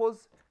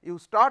 suppose you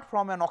start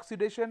from an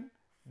oxidation,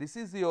 this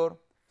is your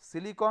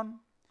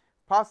silicon,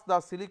 first the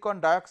silicon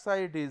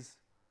dioxide is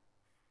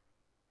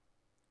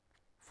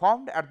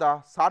formed at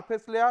the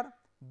surface layer,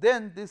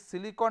 then this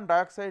silicon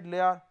dioxide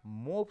layer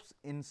moves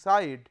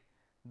inside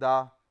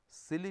the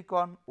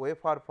silicon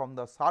wafer from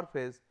the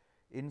surface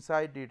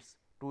inside its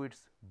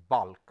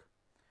bulk.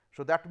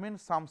 So, that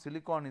means some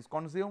silicon is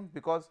consumed,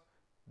 because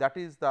that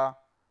is the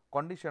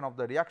condition of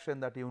the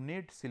reaction, that you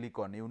need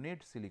silicon,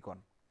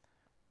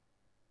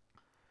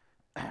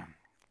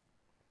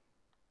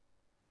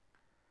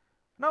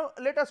 Now,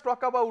 let us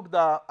talk about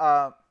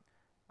the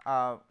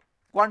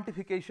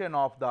quantification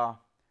of the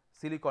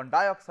silicon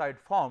dioxide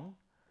formed.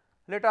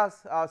 Let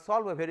us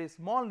solve a very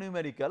small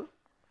numerical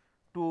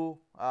to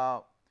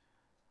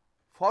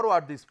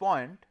forward this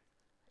point.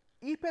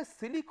 If a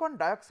silicon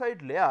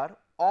dioxide layer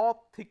of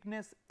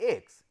thickness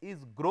x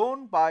is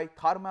grown by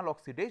thermal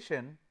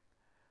oxidation,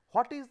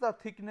 what is the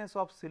thickness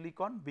of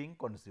silicon being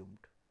consumed?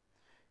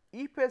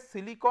 If a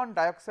silicon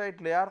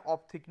dioxide layer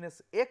of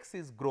thickness x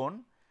is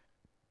grown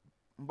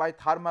by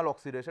thermal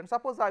oxidation,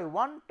 suppose I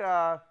want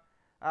a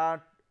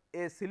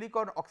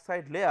silicon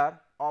oxide layer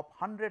of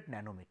 100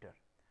 nanometer.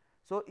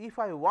 So, if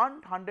I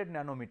want 100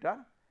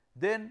 nanometer,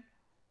 then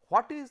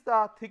what is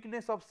the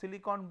thickness of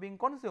silicon being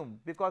consumed?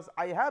 Because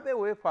I have a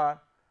wafer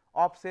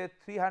of say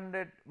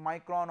 300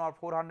 micron or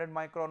 400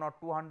 micron or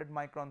 200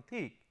 micron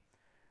thick,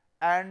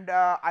 and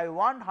I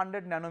want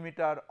 100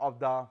 nanometer of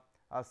the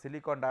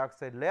silicon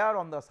dioxide layer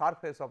on the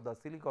surface of the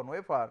silicon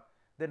wafer,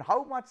 then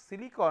how much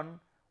silicon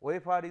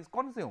wafer is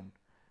consumed?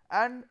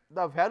 And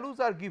the values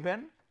are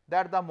given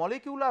that the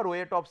molecular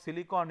weight of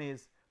silicon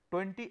is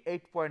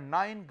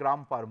 28.9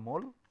 gram per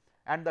mole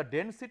and the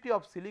density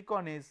of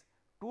silicon is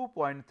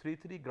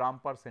 2.33 gram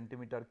per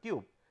centimeter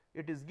cube.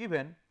 It is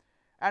given,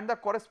 and the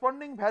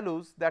corresponding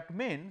values, that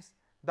means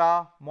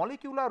the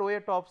molecular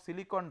weight of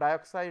silicon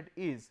dioxide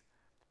is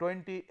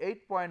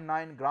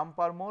 28.9 gram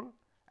per mole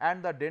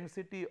and the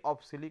density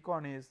of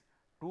silicon is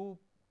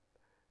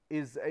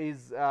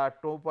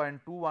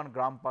 2.21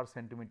 gram per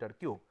centimeter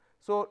cube.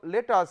 So,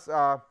 let us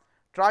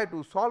try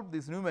to solve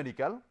this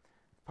numerical.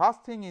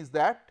 First thing is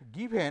that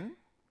given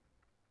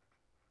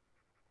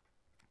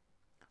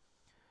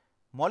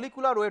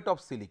molecular weight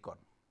of silicon,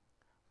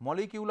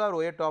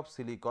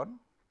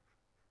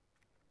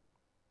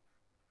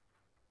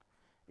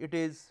 it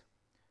is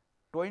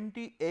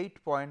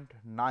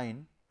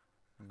 28.9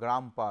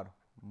 gram per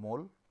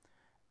mole,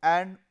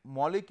 and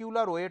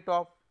molecular weight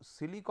of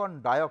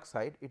silicon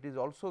dioxide, it is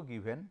also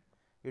given,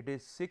 it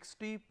is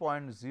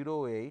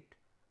 60.08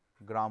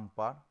 gram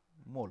per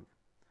mole.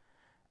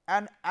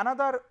 And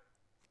another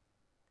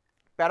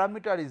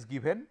parameter is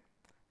given,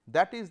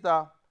 that is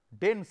the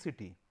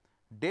density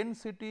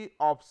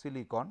of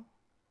silicon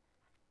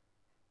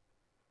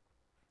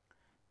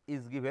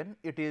is given,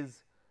 it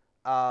is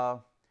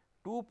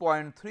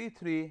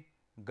 2.33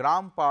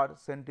 gram per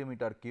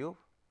centimeter cube,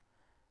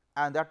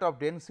 and that of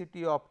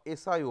density of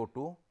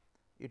SiO2,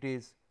 it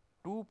is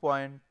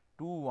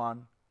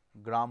 2.21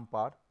 gram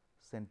per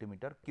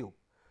centimeter cube.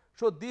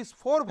 So, these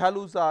four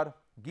values are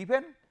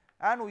given,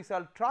 and we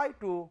shall try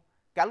to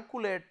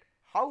calculate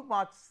how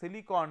much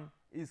silicon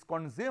is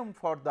consumed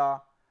for the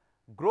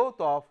growth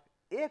of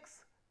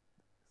x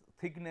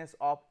thickness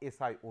of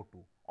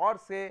SiO2 or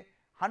say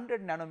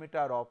 100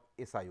 nanometer of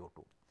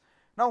SiO2.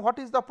 Now, what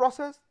is the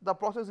process? The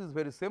process is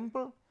very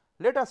simple.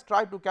 Let us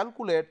try to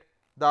calculate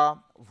the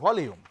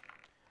volume.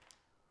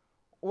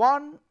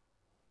 The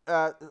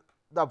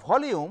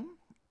volume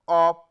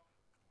of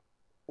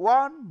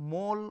 1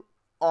 mole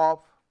of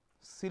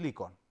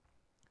silicon.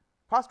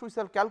 First, we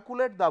shall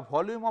calculate the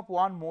volume of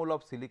 1 mole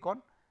of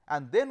silicon,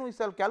 and then we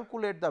shall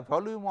calculate the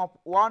volume of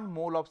 1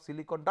 mole of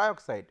silicon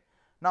dioxide.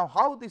 Now,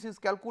 how this is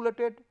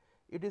calculated?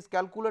 It is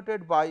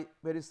calculated by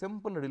very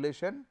simple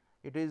relation.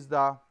 It is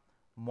the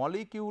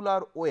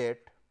molecular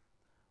weight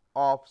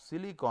of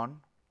silicon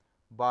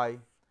by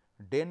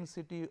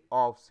density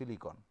of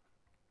silicon.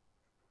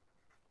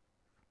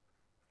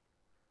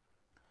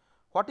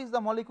 What is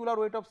the molecular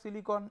weight of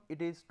silicon?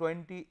 It is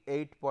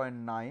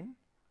 28.9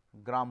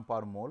 gram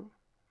per mole,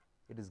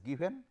 it is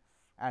given,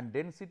 and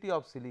density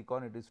of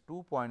silicon, it is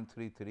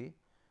 2.33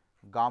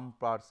 gram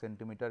per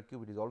centimeter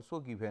cube, it is also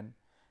given,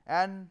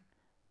 and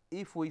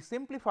if we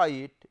simplify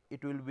it,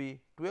 it will be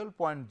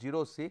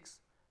 12.06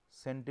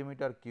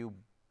 centimeter cube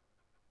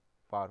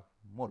per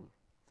mole.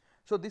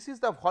 So, this is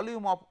the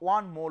volume of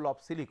 1 mole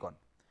of silicon.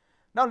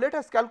 Now, let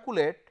us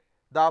calculate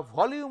the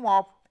volume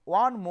of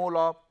 1 mole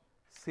of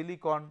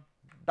silicon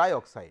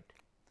dioxide.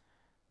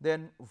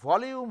 Then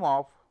volume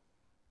of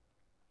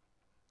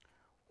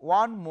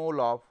 1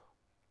 mole of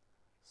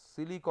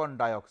silicon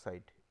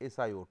dioxide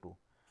SiO2.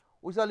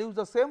 We shall use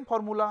the same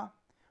formula,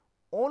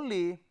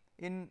 only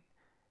in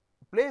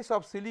place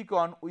of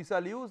silicon we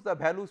shall use the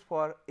values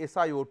for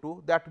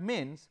SiO2, that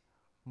means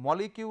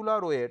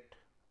molecular weight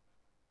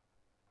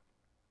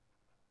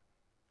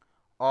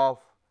of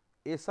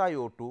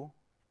SiO2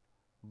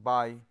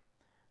 by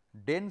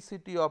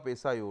density of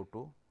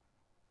SiO2.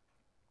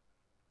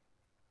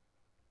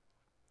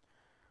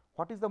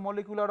 What is the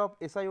molecular of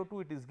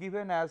SiO2? It is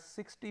given as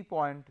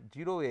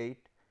 60.08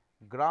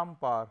 gram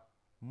per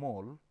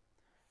mole,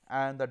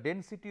 and the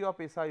density of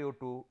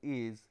SiO2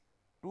 is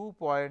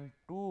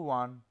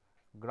 2.21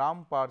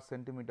 gram per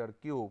centimeter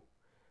cube.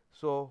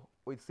 So,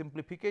 with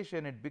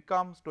simplification it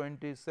becomes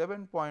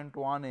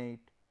 27.18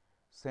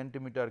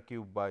 centimeter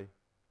cube by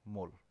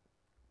mole.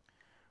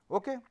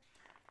 Okay.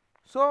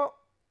 So,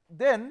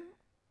 then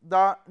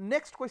the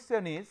next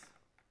question is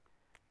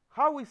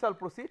how we shall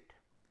proceed.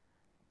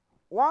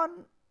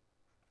 One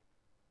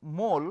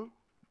mole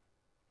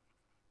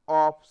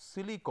of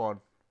silicon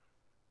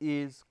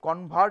is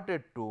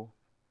converted to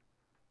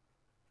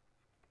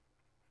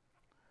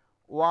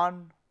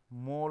 1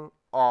 mole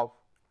of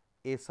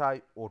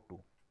SiO2.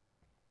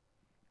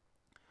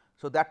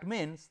 So, that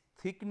means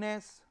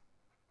thickness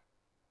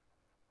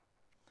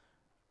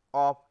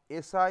of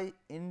Si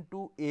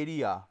into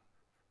area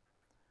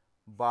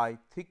by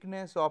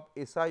thickness of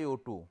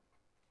SiO2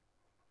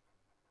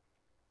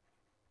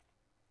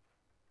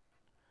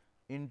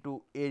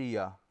 into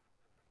area,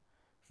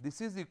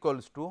 this is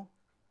equals to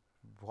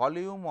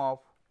volume of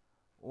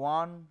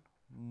 1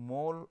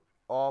 mole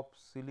of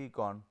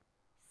silicon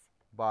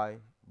by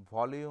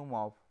volume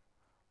of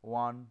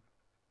 1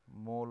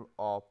 mole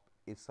of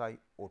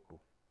SiO2.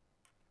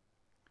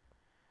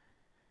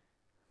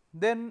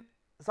 Then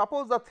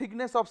suppose the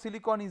thickness of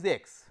silicon is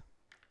x,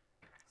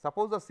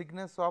 suppose the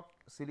thickness of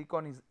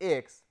silicon is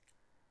x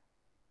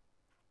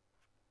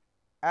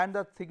and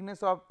the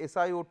thickness of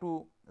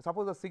SiO2,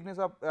 suppose the thickness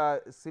of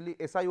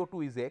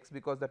SiO2 is x,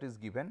 because that is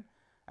given,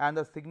 and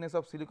the thickness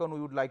of silicon we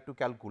would like to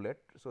calculate.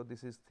 So,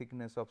 this is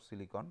thickness of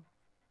silicon.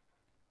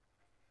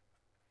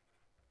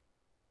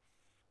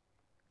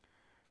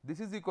 This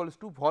is equals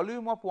to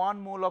volume of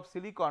 1 mole of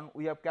silicon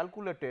we have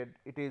calculated,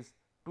 it is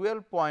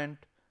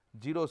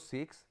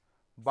 12.06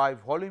 by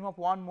volume of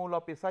 1 mole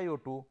of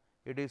SiO2,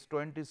 it is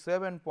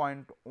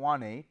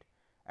 27.18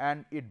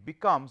 and it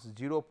becomes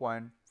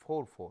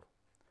 0.44.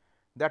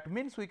 That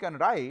means, we can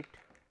write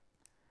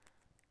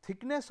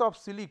thickness of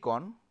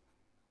silicon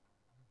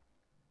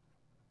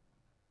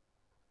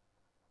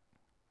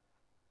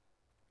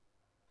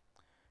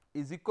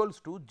is equals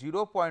to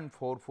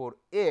 0.44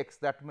 x,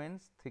 that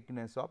means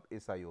thickness of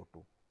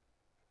SiO2.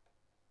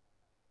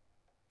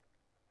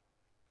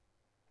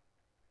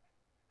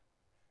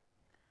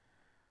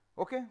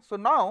 Okay. So,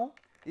 now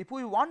if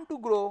we want to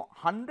grow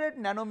 100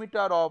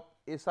 nanometer of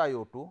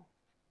SiO2,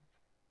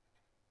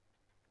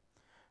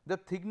 the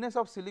thickness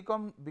of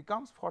silicon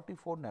becomes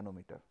 44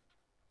 nanometer,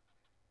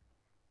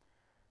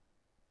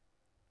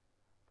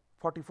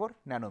 44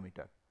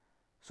 nanometer.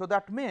 So,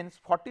 that means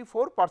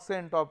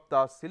 44% of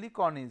the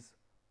silicon is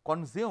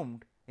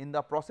consumed in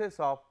the process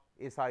of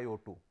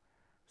SiO2.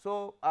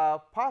 So,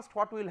 first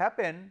what will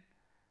happen,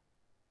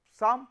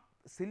 some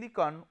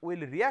silicon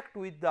will react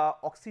with the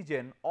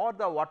oxygen or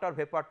the water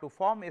vapor to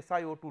form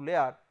SiO2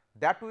 layer,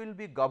 that will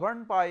be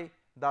governed by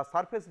the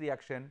surface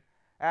reaction,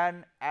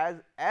 and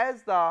as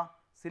the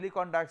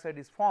silicon dioxide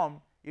is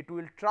formed, it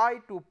will try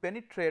to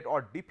penetrate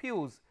or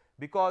diffuse,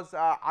 because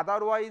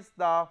otherwise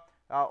the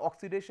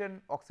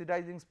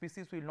oxidizing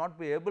species will not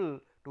be able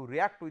to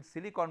react with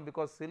silicon,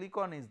 because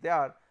silicon is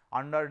there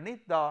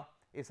underneath the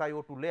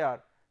SiO2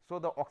 layer. So,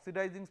 the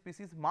oxidizing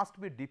species must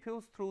be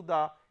diffused through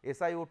the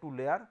SiO2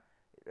 layer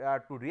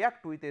to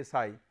react with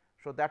Si.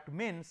 So, that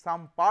means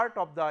some part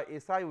of the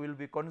Si will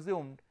be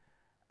consumed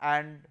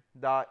and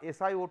the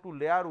SiO2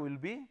 layer will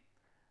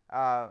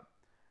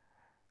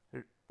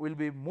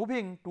be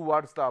moving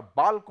towards the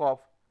bulk of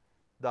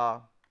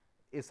the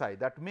Si.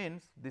 That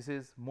means, this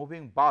is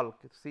moving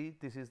bulk, see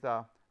this is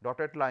the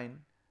dotted line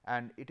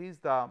and it is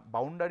the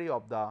boundary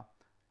of the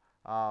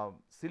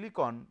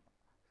silicon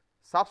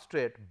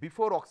substrate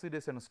before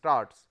oxidation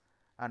starts,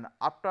 and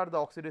after the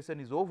oxidation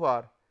is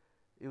over,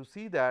 you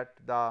see that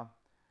the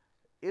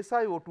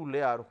SiO2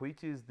 layer,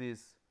 which is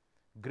this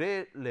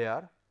gray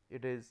layer,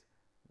 it is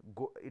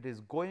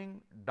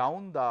going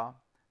down the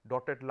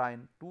dotted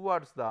line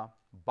towards the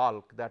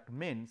bulk, that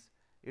means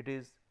it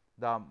is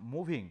the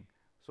moving.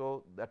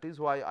 So, that is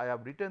why I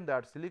have written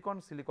that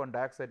silicon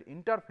dioxide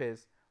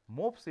interface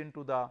moves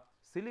into the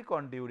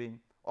silicon during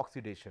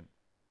oxidation.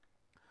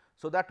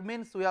 So, that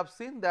means we have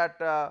seen that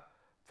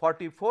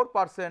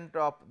 44%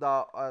 of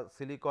the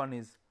silicon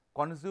is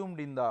consumed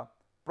in the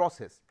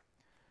process.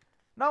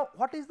 Now,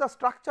 what is the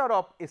structure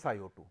of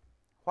SiO2?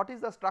 What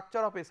is the structure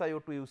of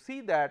SiO2? You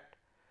see that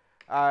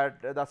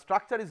the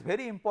structure is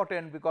very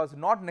important, because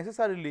not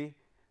necessarily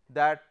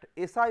that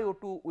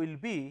SiO2 will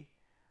be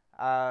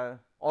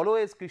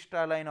always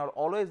crystalline or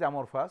always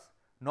amorphous.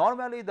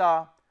 Normally,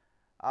 the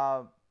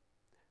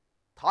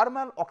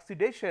thermal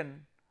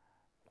oxidation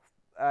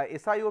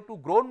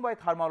SiO2 grown by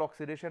thermal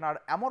oxidation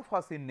are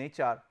amorphous in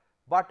nature,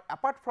 but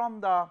apart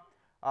from the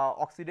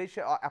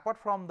oxidation apart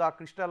from the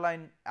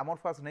crystalline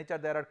amorphous nature,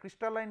 there are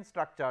crystalline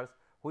structures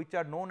which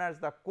are known as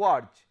the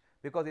quartz,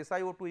 because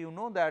SiO2 you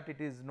know that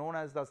it is known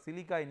as the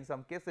silica in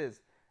some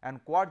cases,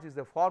 and quartz is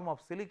a form of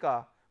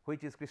silica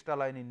which is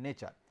crystalline in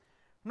nature.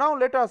 Now,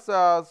 let us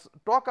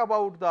talk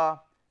about the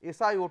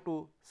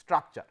SiO2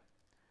 structure.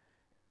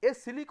 A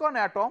silicon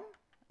atom,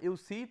 you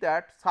see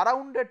that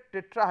surrounded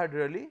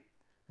tetrahedrally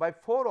by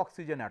 4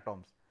 oxygen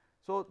atoms.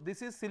 So,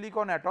 this is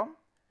silicon atom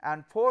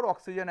and 4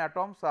 oxygen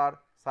atoms are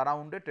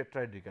surrounded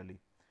tetrahedrically,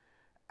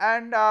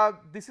 and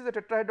this is a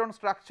tetrahedron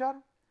structure,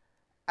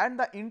 and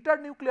the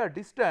internuclear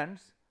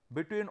distance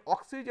between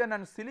oxygen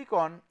and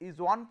silicon is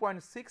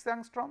 1.6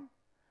 angstrom,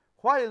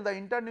 while the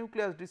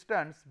internuclear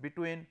distance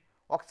between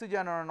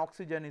oxygen and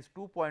oxygen is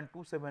 2.27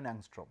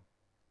 angstrom.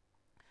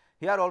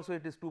 Here also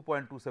it is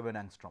 2.27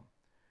 angstrom.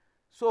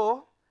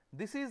 So,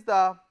 this is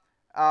the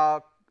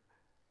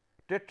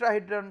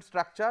tetrahedron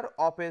structure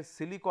of a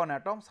silicon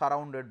atom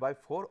surrounded by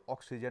 4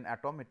 oxygen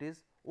atom, it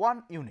is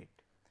 1 unit.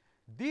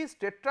 These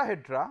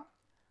tetrahedra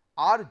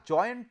are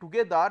joined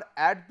together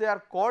at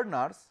their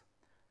corners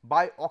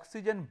by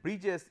oxygen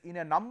bridges in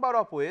a number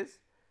of ways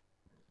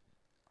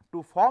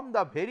to form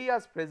the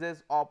various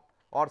phases of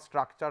or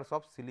structures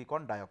of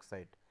silicon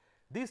dioxide.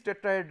 These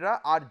tetrahedra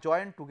are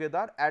joined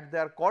together at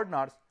their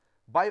corners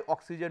by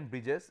oxygen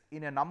bridges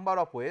in a number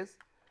of ways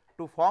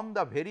to form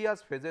the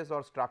various phases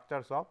or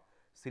structures of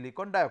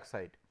silicon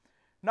dioxide.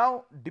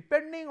 Now,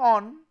 depending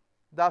on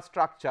the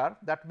structure,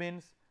 that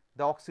means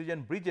the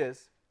oxygen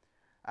bridges,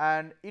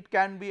 and it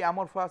can be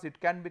amorphous, it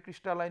can be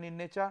crystalline in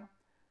nature,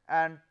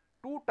 and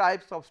two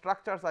types of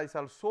structures I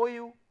shall show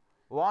you.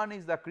 One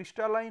is the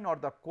crystalline or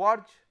the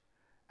quartz,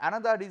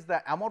 another is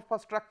the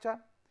amorphous structure,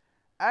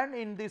 and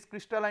in this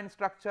crystalline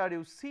structure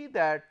you see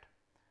that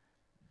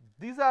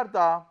these are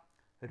the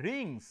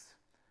rings.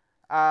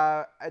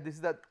 This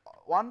is the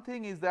one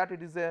thing is that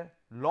it is a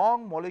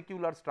long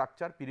molecular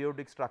structure,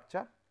 periodic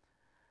structure,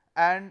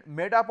 and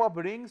made up of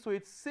rings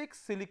with 6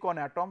 silicon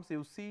atoms.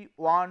 You see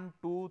 1,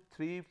 2,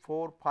 3,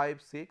 4,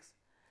 5, 6.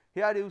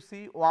 Here you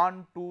see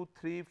 1, 2,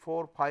 3,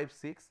 4, 5,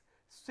 6.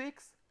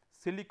 6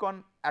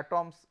 silicon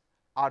atoms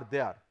are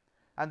there,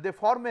 and they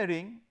form a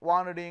ring,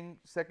 one ring,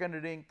 second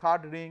ring,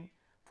 third ring,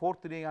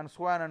 fourth ring, and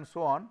so on and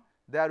so on.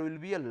 There will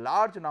be a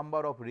large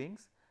number of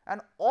rings,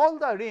 and all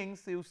the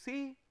rings you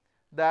see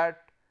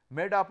that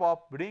made up of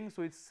rings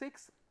with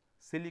 6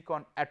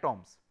 silicon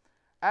atoms,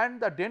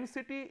 and the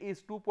density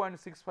is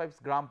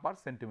 2.65 gram per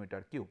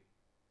centimeter cube.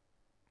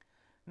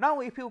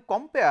 Now, if you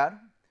compare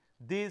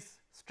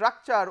this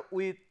structure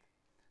with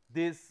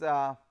this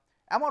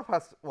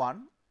amorphous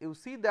one, you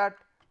see that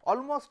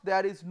almost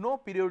there is no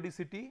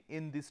periodicity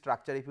in this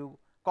structure if you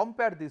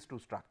compare these two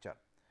structure,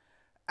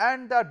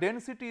 and the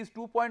density is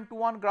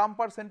 2.21 gram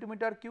per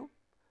centimeter cube.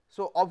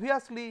 So,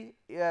 obviously,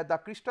 the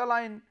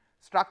crystalline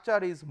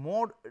structure is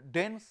more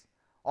dense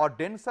or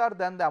denser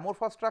than the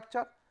amorphous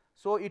structure.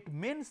 So, it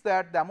means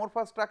that the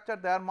amorphous structure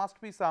there must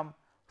be some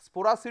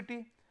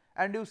sporosity,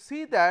 and you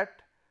see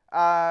that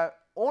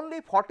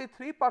only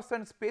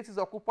 43% space is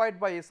occupied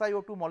by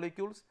SiO2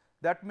 molecules.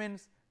 That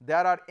means,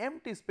 there are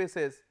empty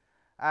spaces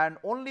and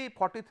only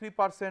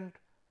 43%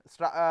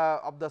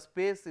 of the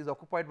space is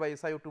occupied by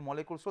SiO2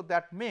 molecules. So,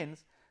 that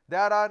means,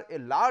 there are a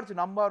large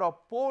number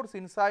of pores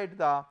inside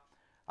the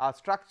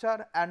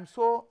structure, and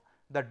so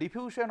the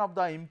diffusion of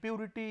the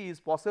impurity is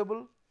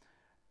possible.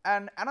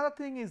 And another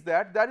thing is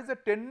that there is a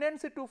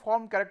tendency to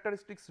form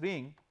characteristics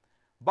ring,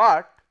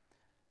 but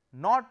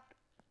not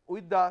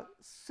with the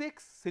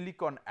 6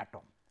 silicon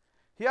atom.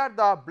 Here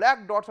the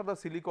black dots are the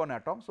silicon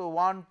atom. So,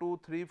 1, 2,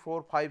 3,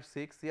 4, 5,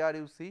 6, here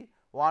you see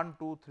 1,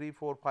 2, 3,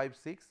 4, 5,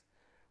 6,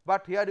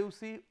 but here you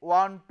see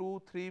 1,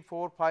 2, 3,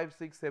 4, 5,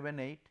 6, 7,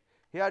 8,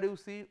 here you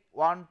see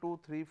 1, 2,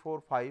 3,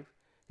 4, 5,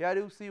 here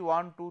you see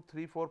 1, 2,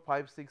 3, 4,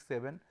 5, 6,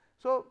 7.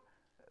 So,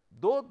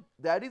 though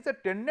there is a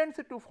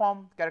tendency to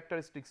form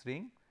characteristics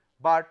ring,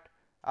 but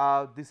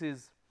this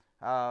is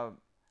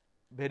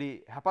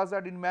very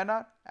haphazard in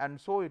manner, and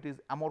so it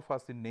is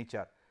amorphous in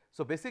nature.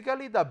 So,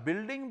 basically the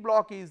building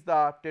block is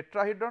the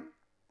tetrahedron,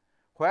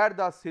 where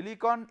the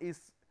silicon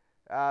is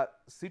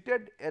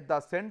seated at the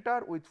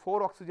center with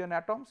 4 oxygen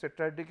atoms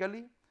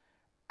tetrahedrically,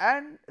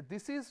 and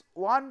this is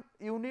one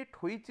unit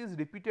which is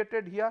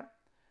repeated here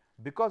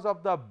because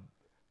of the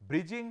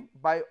bridging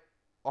by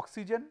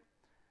oxygen,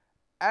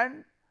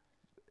 and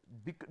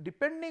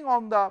depending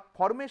on the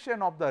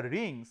formation of the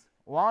rings,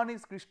 one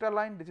is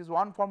crystalline, this is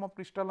one form of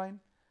crystalline,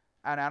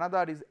 and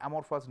another is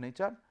amorphous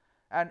nature.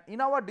 And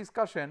in our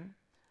discussion,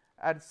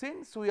 and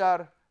since we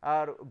are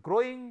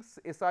growing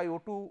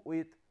SiO2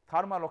 with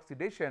thermal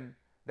oxidation,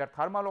 that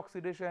thermal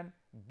oxidation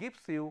gives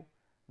you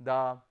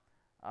the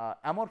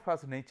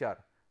amorphous nature,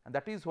 and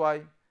that is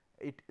why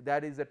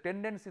there is a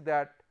tendency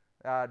that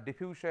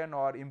diffusion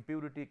or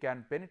impurity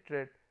can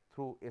penetrate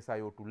through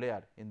SiO2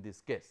 layer in this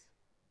case.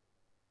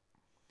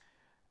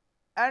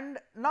 And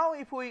now,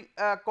 if we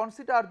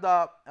consider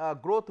the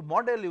growth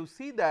model, you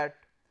see that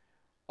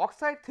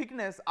oxide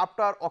thickness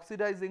after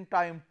oxidizing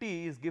time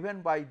T is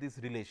given by this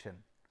relation.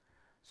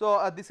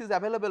 So, this is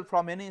available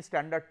from any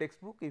standard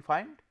textbook you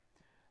find,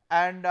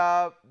 and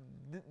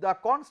the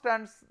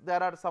constants,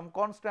 there are some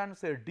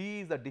constants.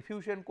 D is the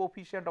diffusion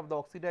coefficient of the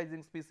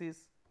oxidizing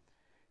species,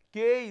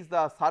 K is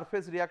the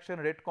surface reaction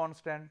rate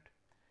constant,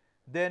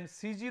 then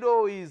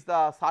C0 is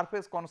the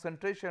surface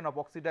concentration of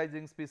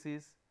oxidizing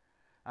species,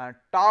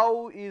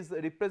 tau is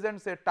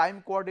represents a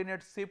time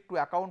coordinate shift to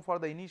account for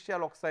the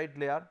initial oxide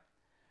layer,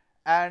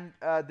 and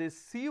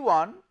this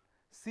C1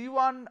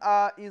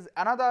 is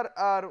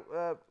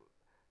another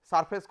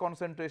surface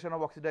concentration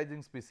of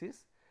oxidizing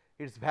species.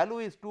 Its value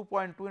is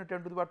 2.2 ×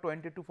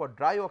 10⁻22 for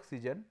dry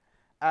oxygen,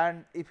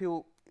 and if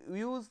you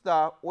use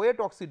the wet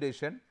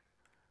oxidation,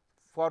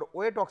 for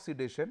wet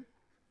oxidation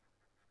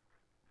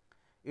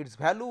its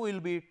value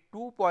will be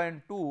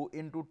 2.2 ×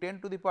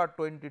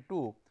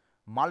 10⁻22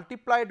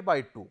 multiplied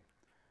by 2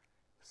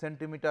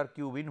 centimeter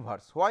cube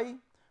inverse. Why?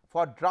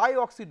 For dry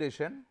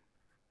oxidation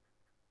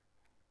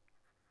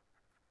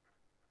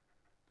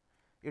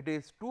it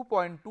is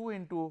 2.2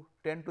 into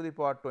 10 to the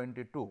power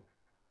 22.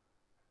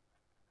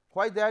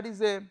 Why there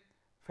is a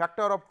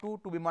factor of 2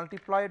 to be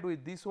multiplied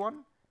with this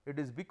one? It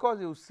is because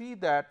you see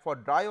that for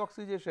dry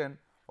oxidation,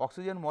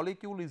 oxygen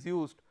molecule is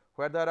used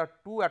where there are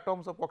 2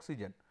 atoms of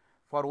oxygen.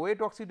 For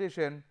wet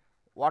oxidation,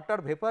 water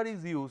vapor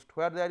is used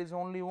where there is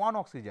only 1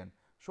 oxygen.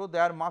 So,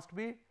 there must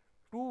be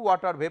 2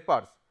 water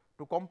vapors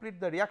to complete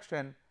the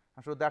reaction,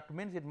 and so that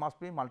means it must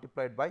be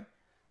multiplied by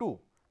 2.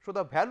 So,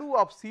 the value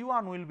of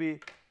C1 will be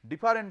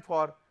different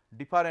for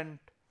different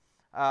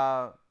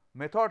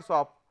methods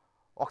of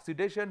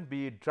oxidation,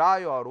 be it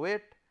dry or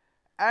wet,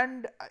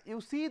 and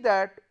you see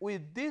that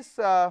with this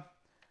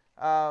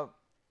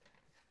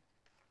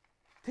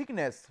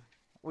thickness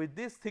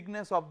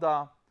of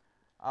the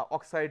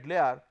oxide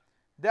layer,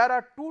 there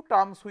are 2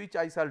 terms which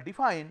I shall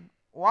define.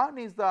 One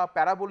is the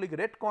parabolic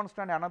rate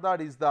constant,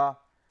 another is the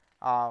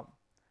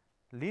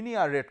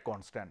linear rate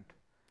constant.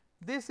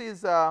 This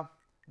is the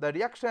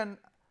reaction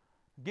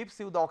gives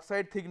you the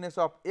oxide thickness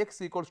of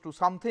x equals to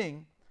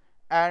something,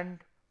 and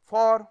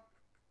for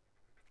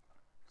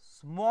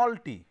small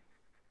t,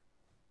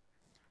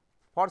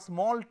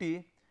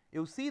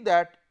 you see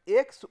that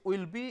x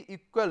will be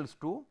equals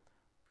to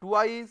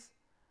twice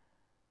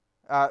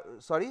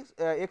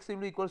x will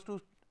be equals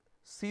to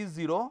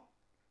C0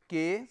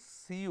 k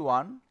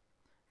C1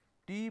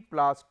 t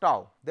plus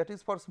tau, that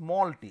is for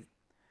small t,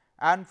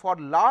 and for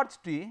large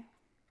t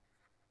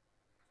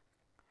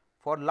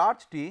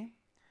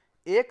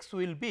x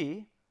will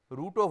be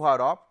root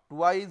over of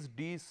twice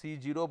d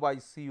C0 by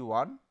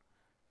C1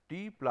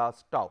 t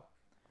plus tau.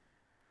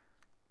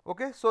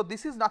 Okay. So,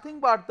 this is nothing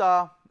but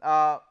the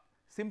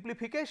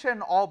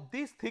simplification of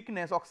this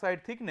thickness,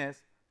 oxide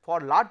thickness,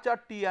 for larger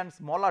t and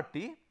smaller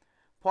t.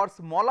 For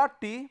smaller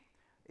t,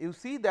 you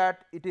see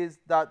that it is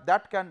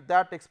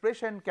that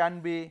expression can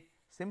be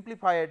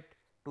simplified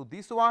to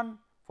this one.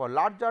 For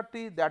larger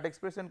t, that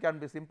expression can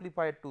be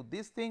simplified to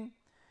this thing,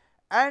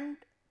 and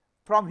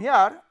from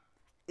here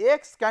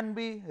x can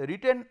be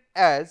written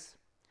as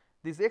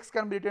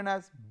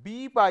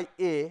b by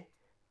a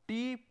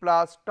t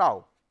plus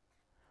tau,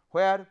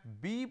 where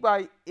b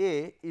by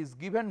a is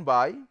given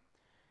by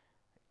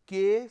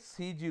k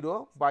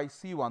C0 by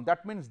C1,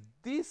 that means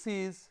this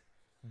is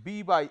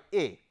b by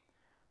a.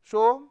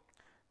 So,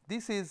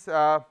 this is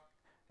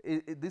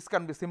this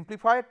can be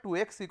simplified to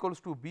x equals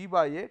to b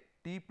by a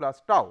t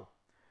plus tau,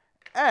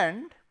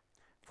 and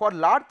for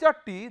larger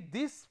t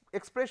this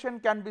expression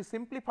can be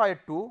simplified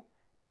to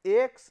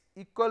x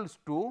equals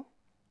to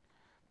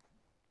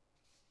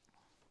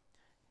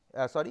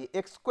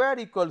x square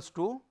equals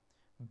to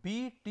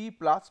b t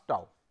plus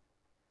tau,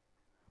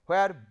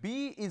 where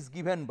b is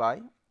given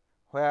by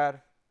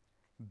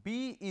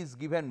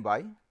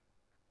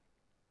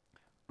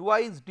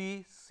twice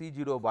d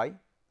C0 by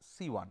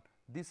C1,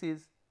 this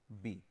is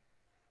b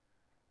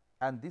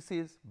and this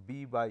is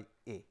b by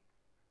a.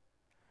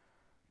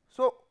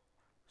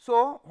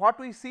 So, what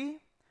we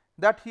see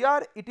that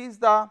here it is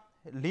the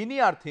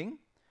linear thing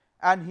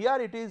and here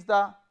it is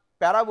the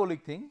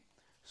parabolic thing.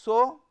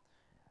 So,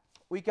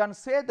 we can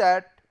say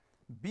that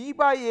b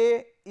by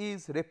a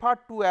is referred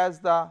to as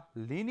the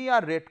linear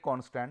rate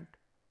constant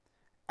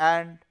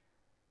and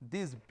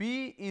this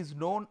b is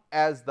known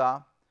as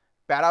the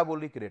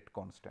parabolic rate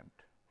constant.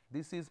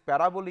 This is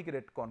parabolic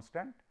rate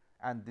constant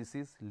and this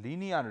is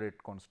linear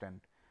rate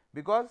constant,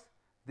 because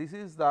this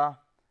is the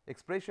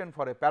expression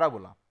for a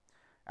parabola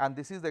and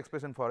this is the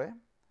expression for a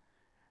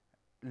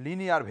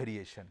linear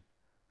variation.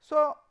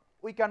 So,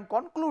 we can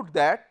conclude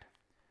that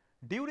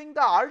during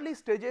the early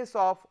stages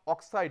of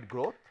oxide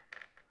growth,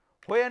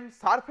 when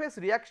surface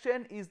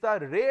reaction is the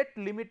rate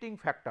limiting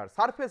factor,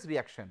 surface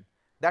reaction,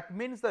 that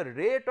means the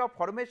rate of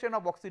formation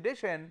of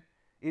oxidation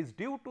is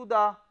due to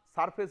the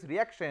surface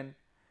reaction,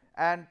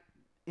 and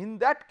in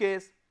that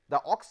case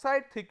the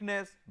oxide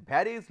thickness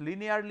varies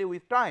linearly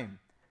with time.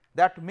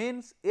 That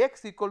means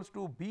x equals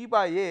to b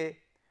by a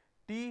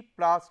t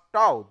plus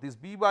tau, this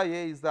b by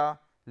a is the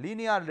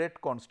linear rate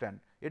constant,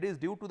 it is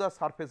due to the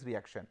surface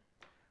reaction.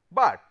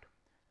 But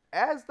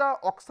as the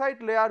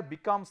oxide layer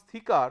becomes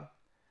thicker,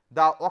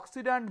 the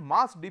oxidant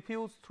must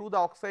diffuse through the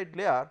oxide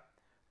layer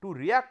to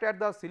react at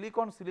the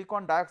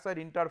silicon dioxide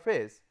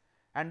interface,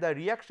 and the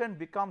reaction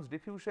becomes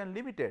diffusion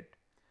limited.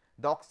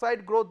 The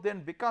oxide growth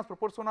then becomes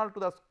proportional to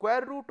the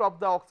square root of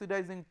the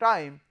oxidizing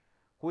time,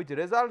 which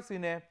results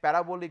in a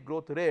parabolic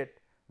growth rate.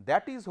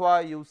 That is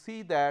why you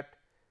see that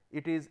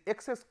it is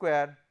x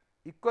square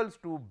equals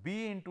to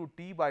b into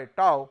t by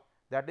tau,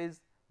 that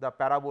is the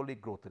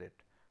parabolic growth rate.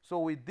 So,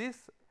 with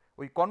this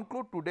we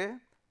conclude today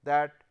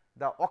that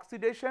the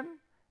oxidation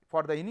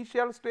for the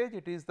initial stage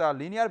it is the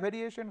linear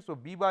variation. So,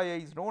 b by a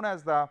is known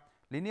as the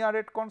linear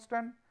rate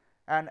constant,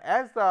 and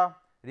as the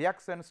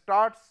reaction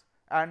starts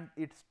and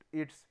it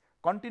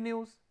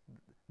continues,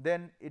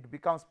 then it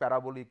becomes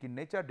parabolic in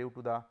nature due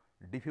to the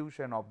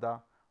diffusion of the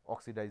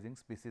oxidizing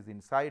species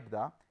inside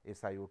the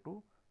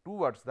SiO2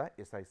 towards the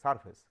Si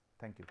surface.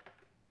 Thank you.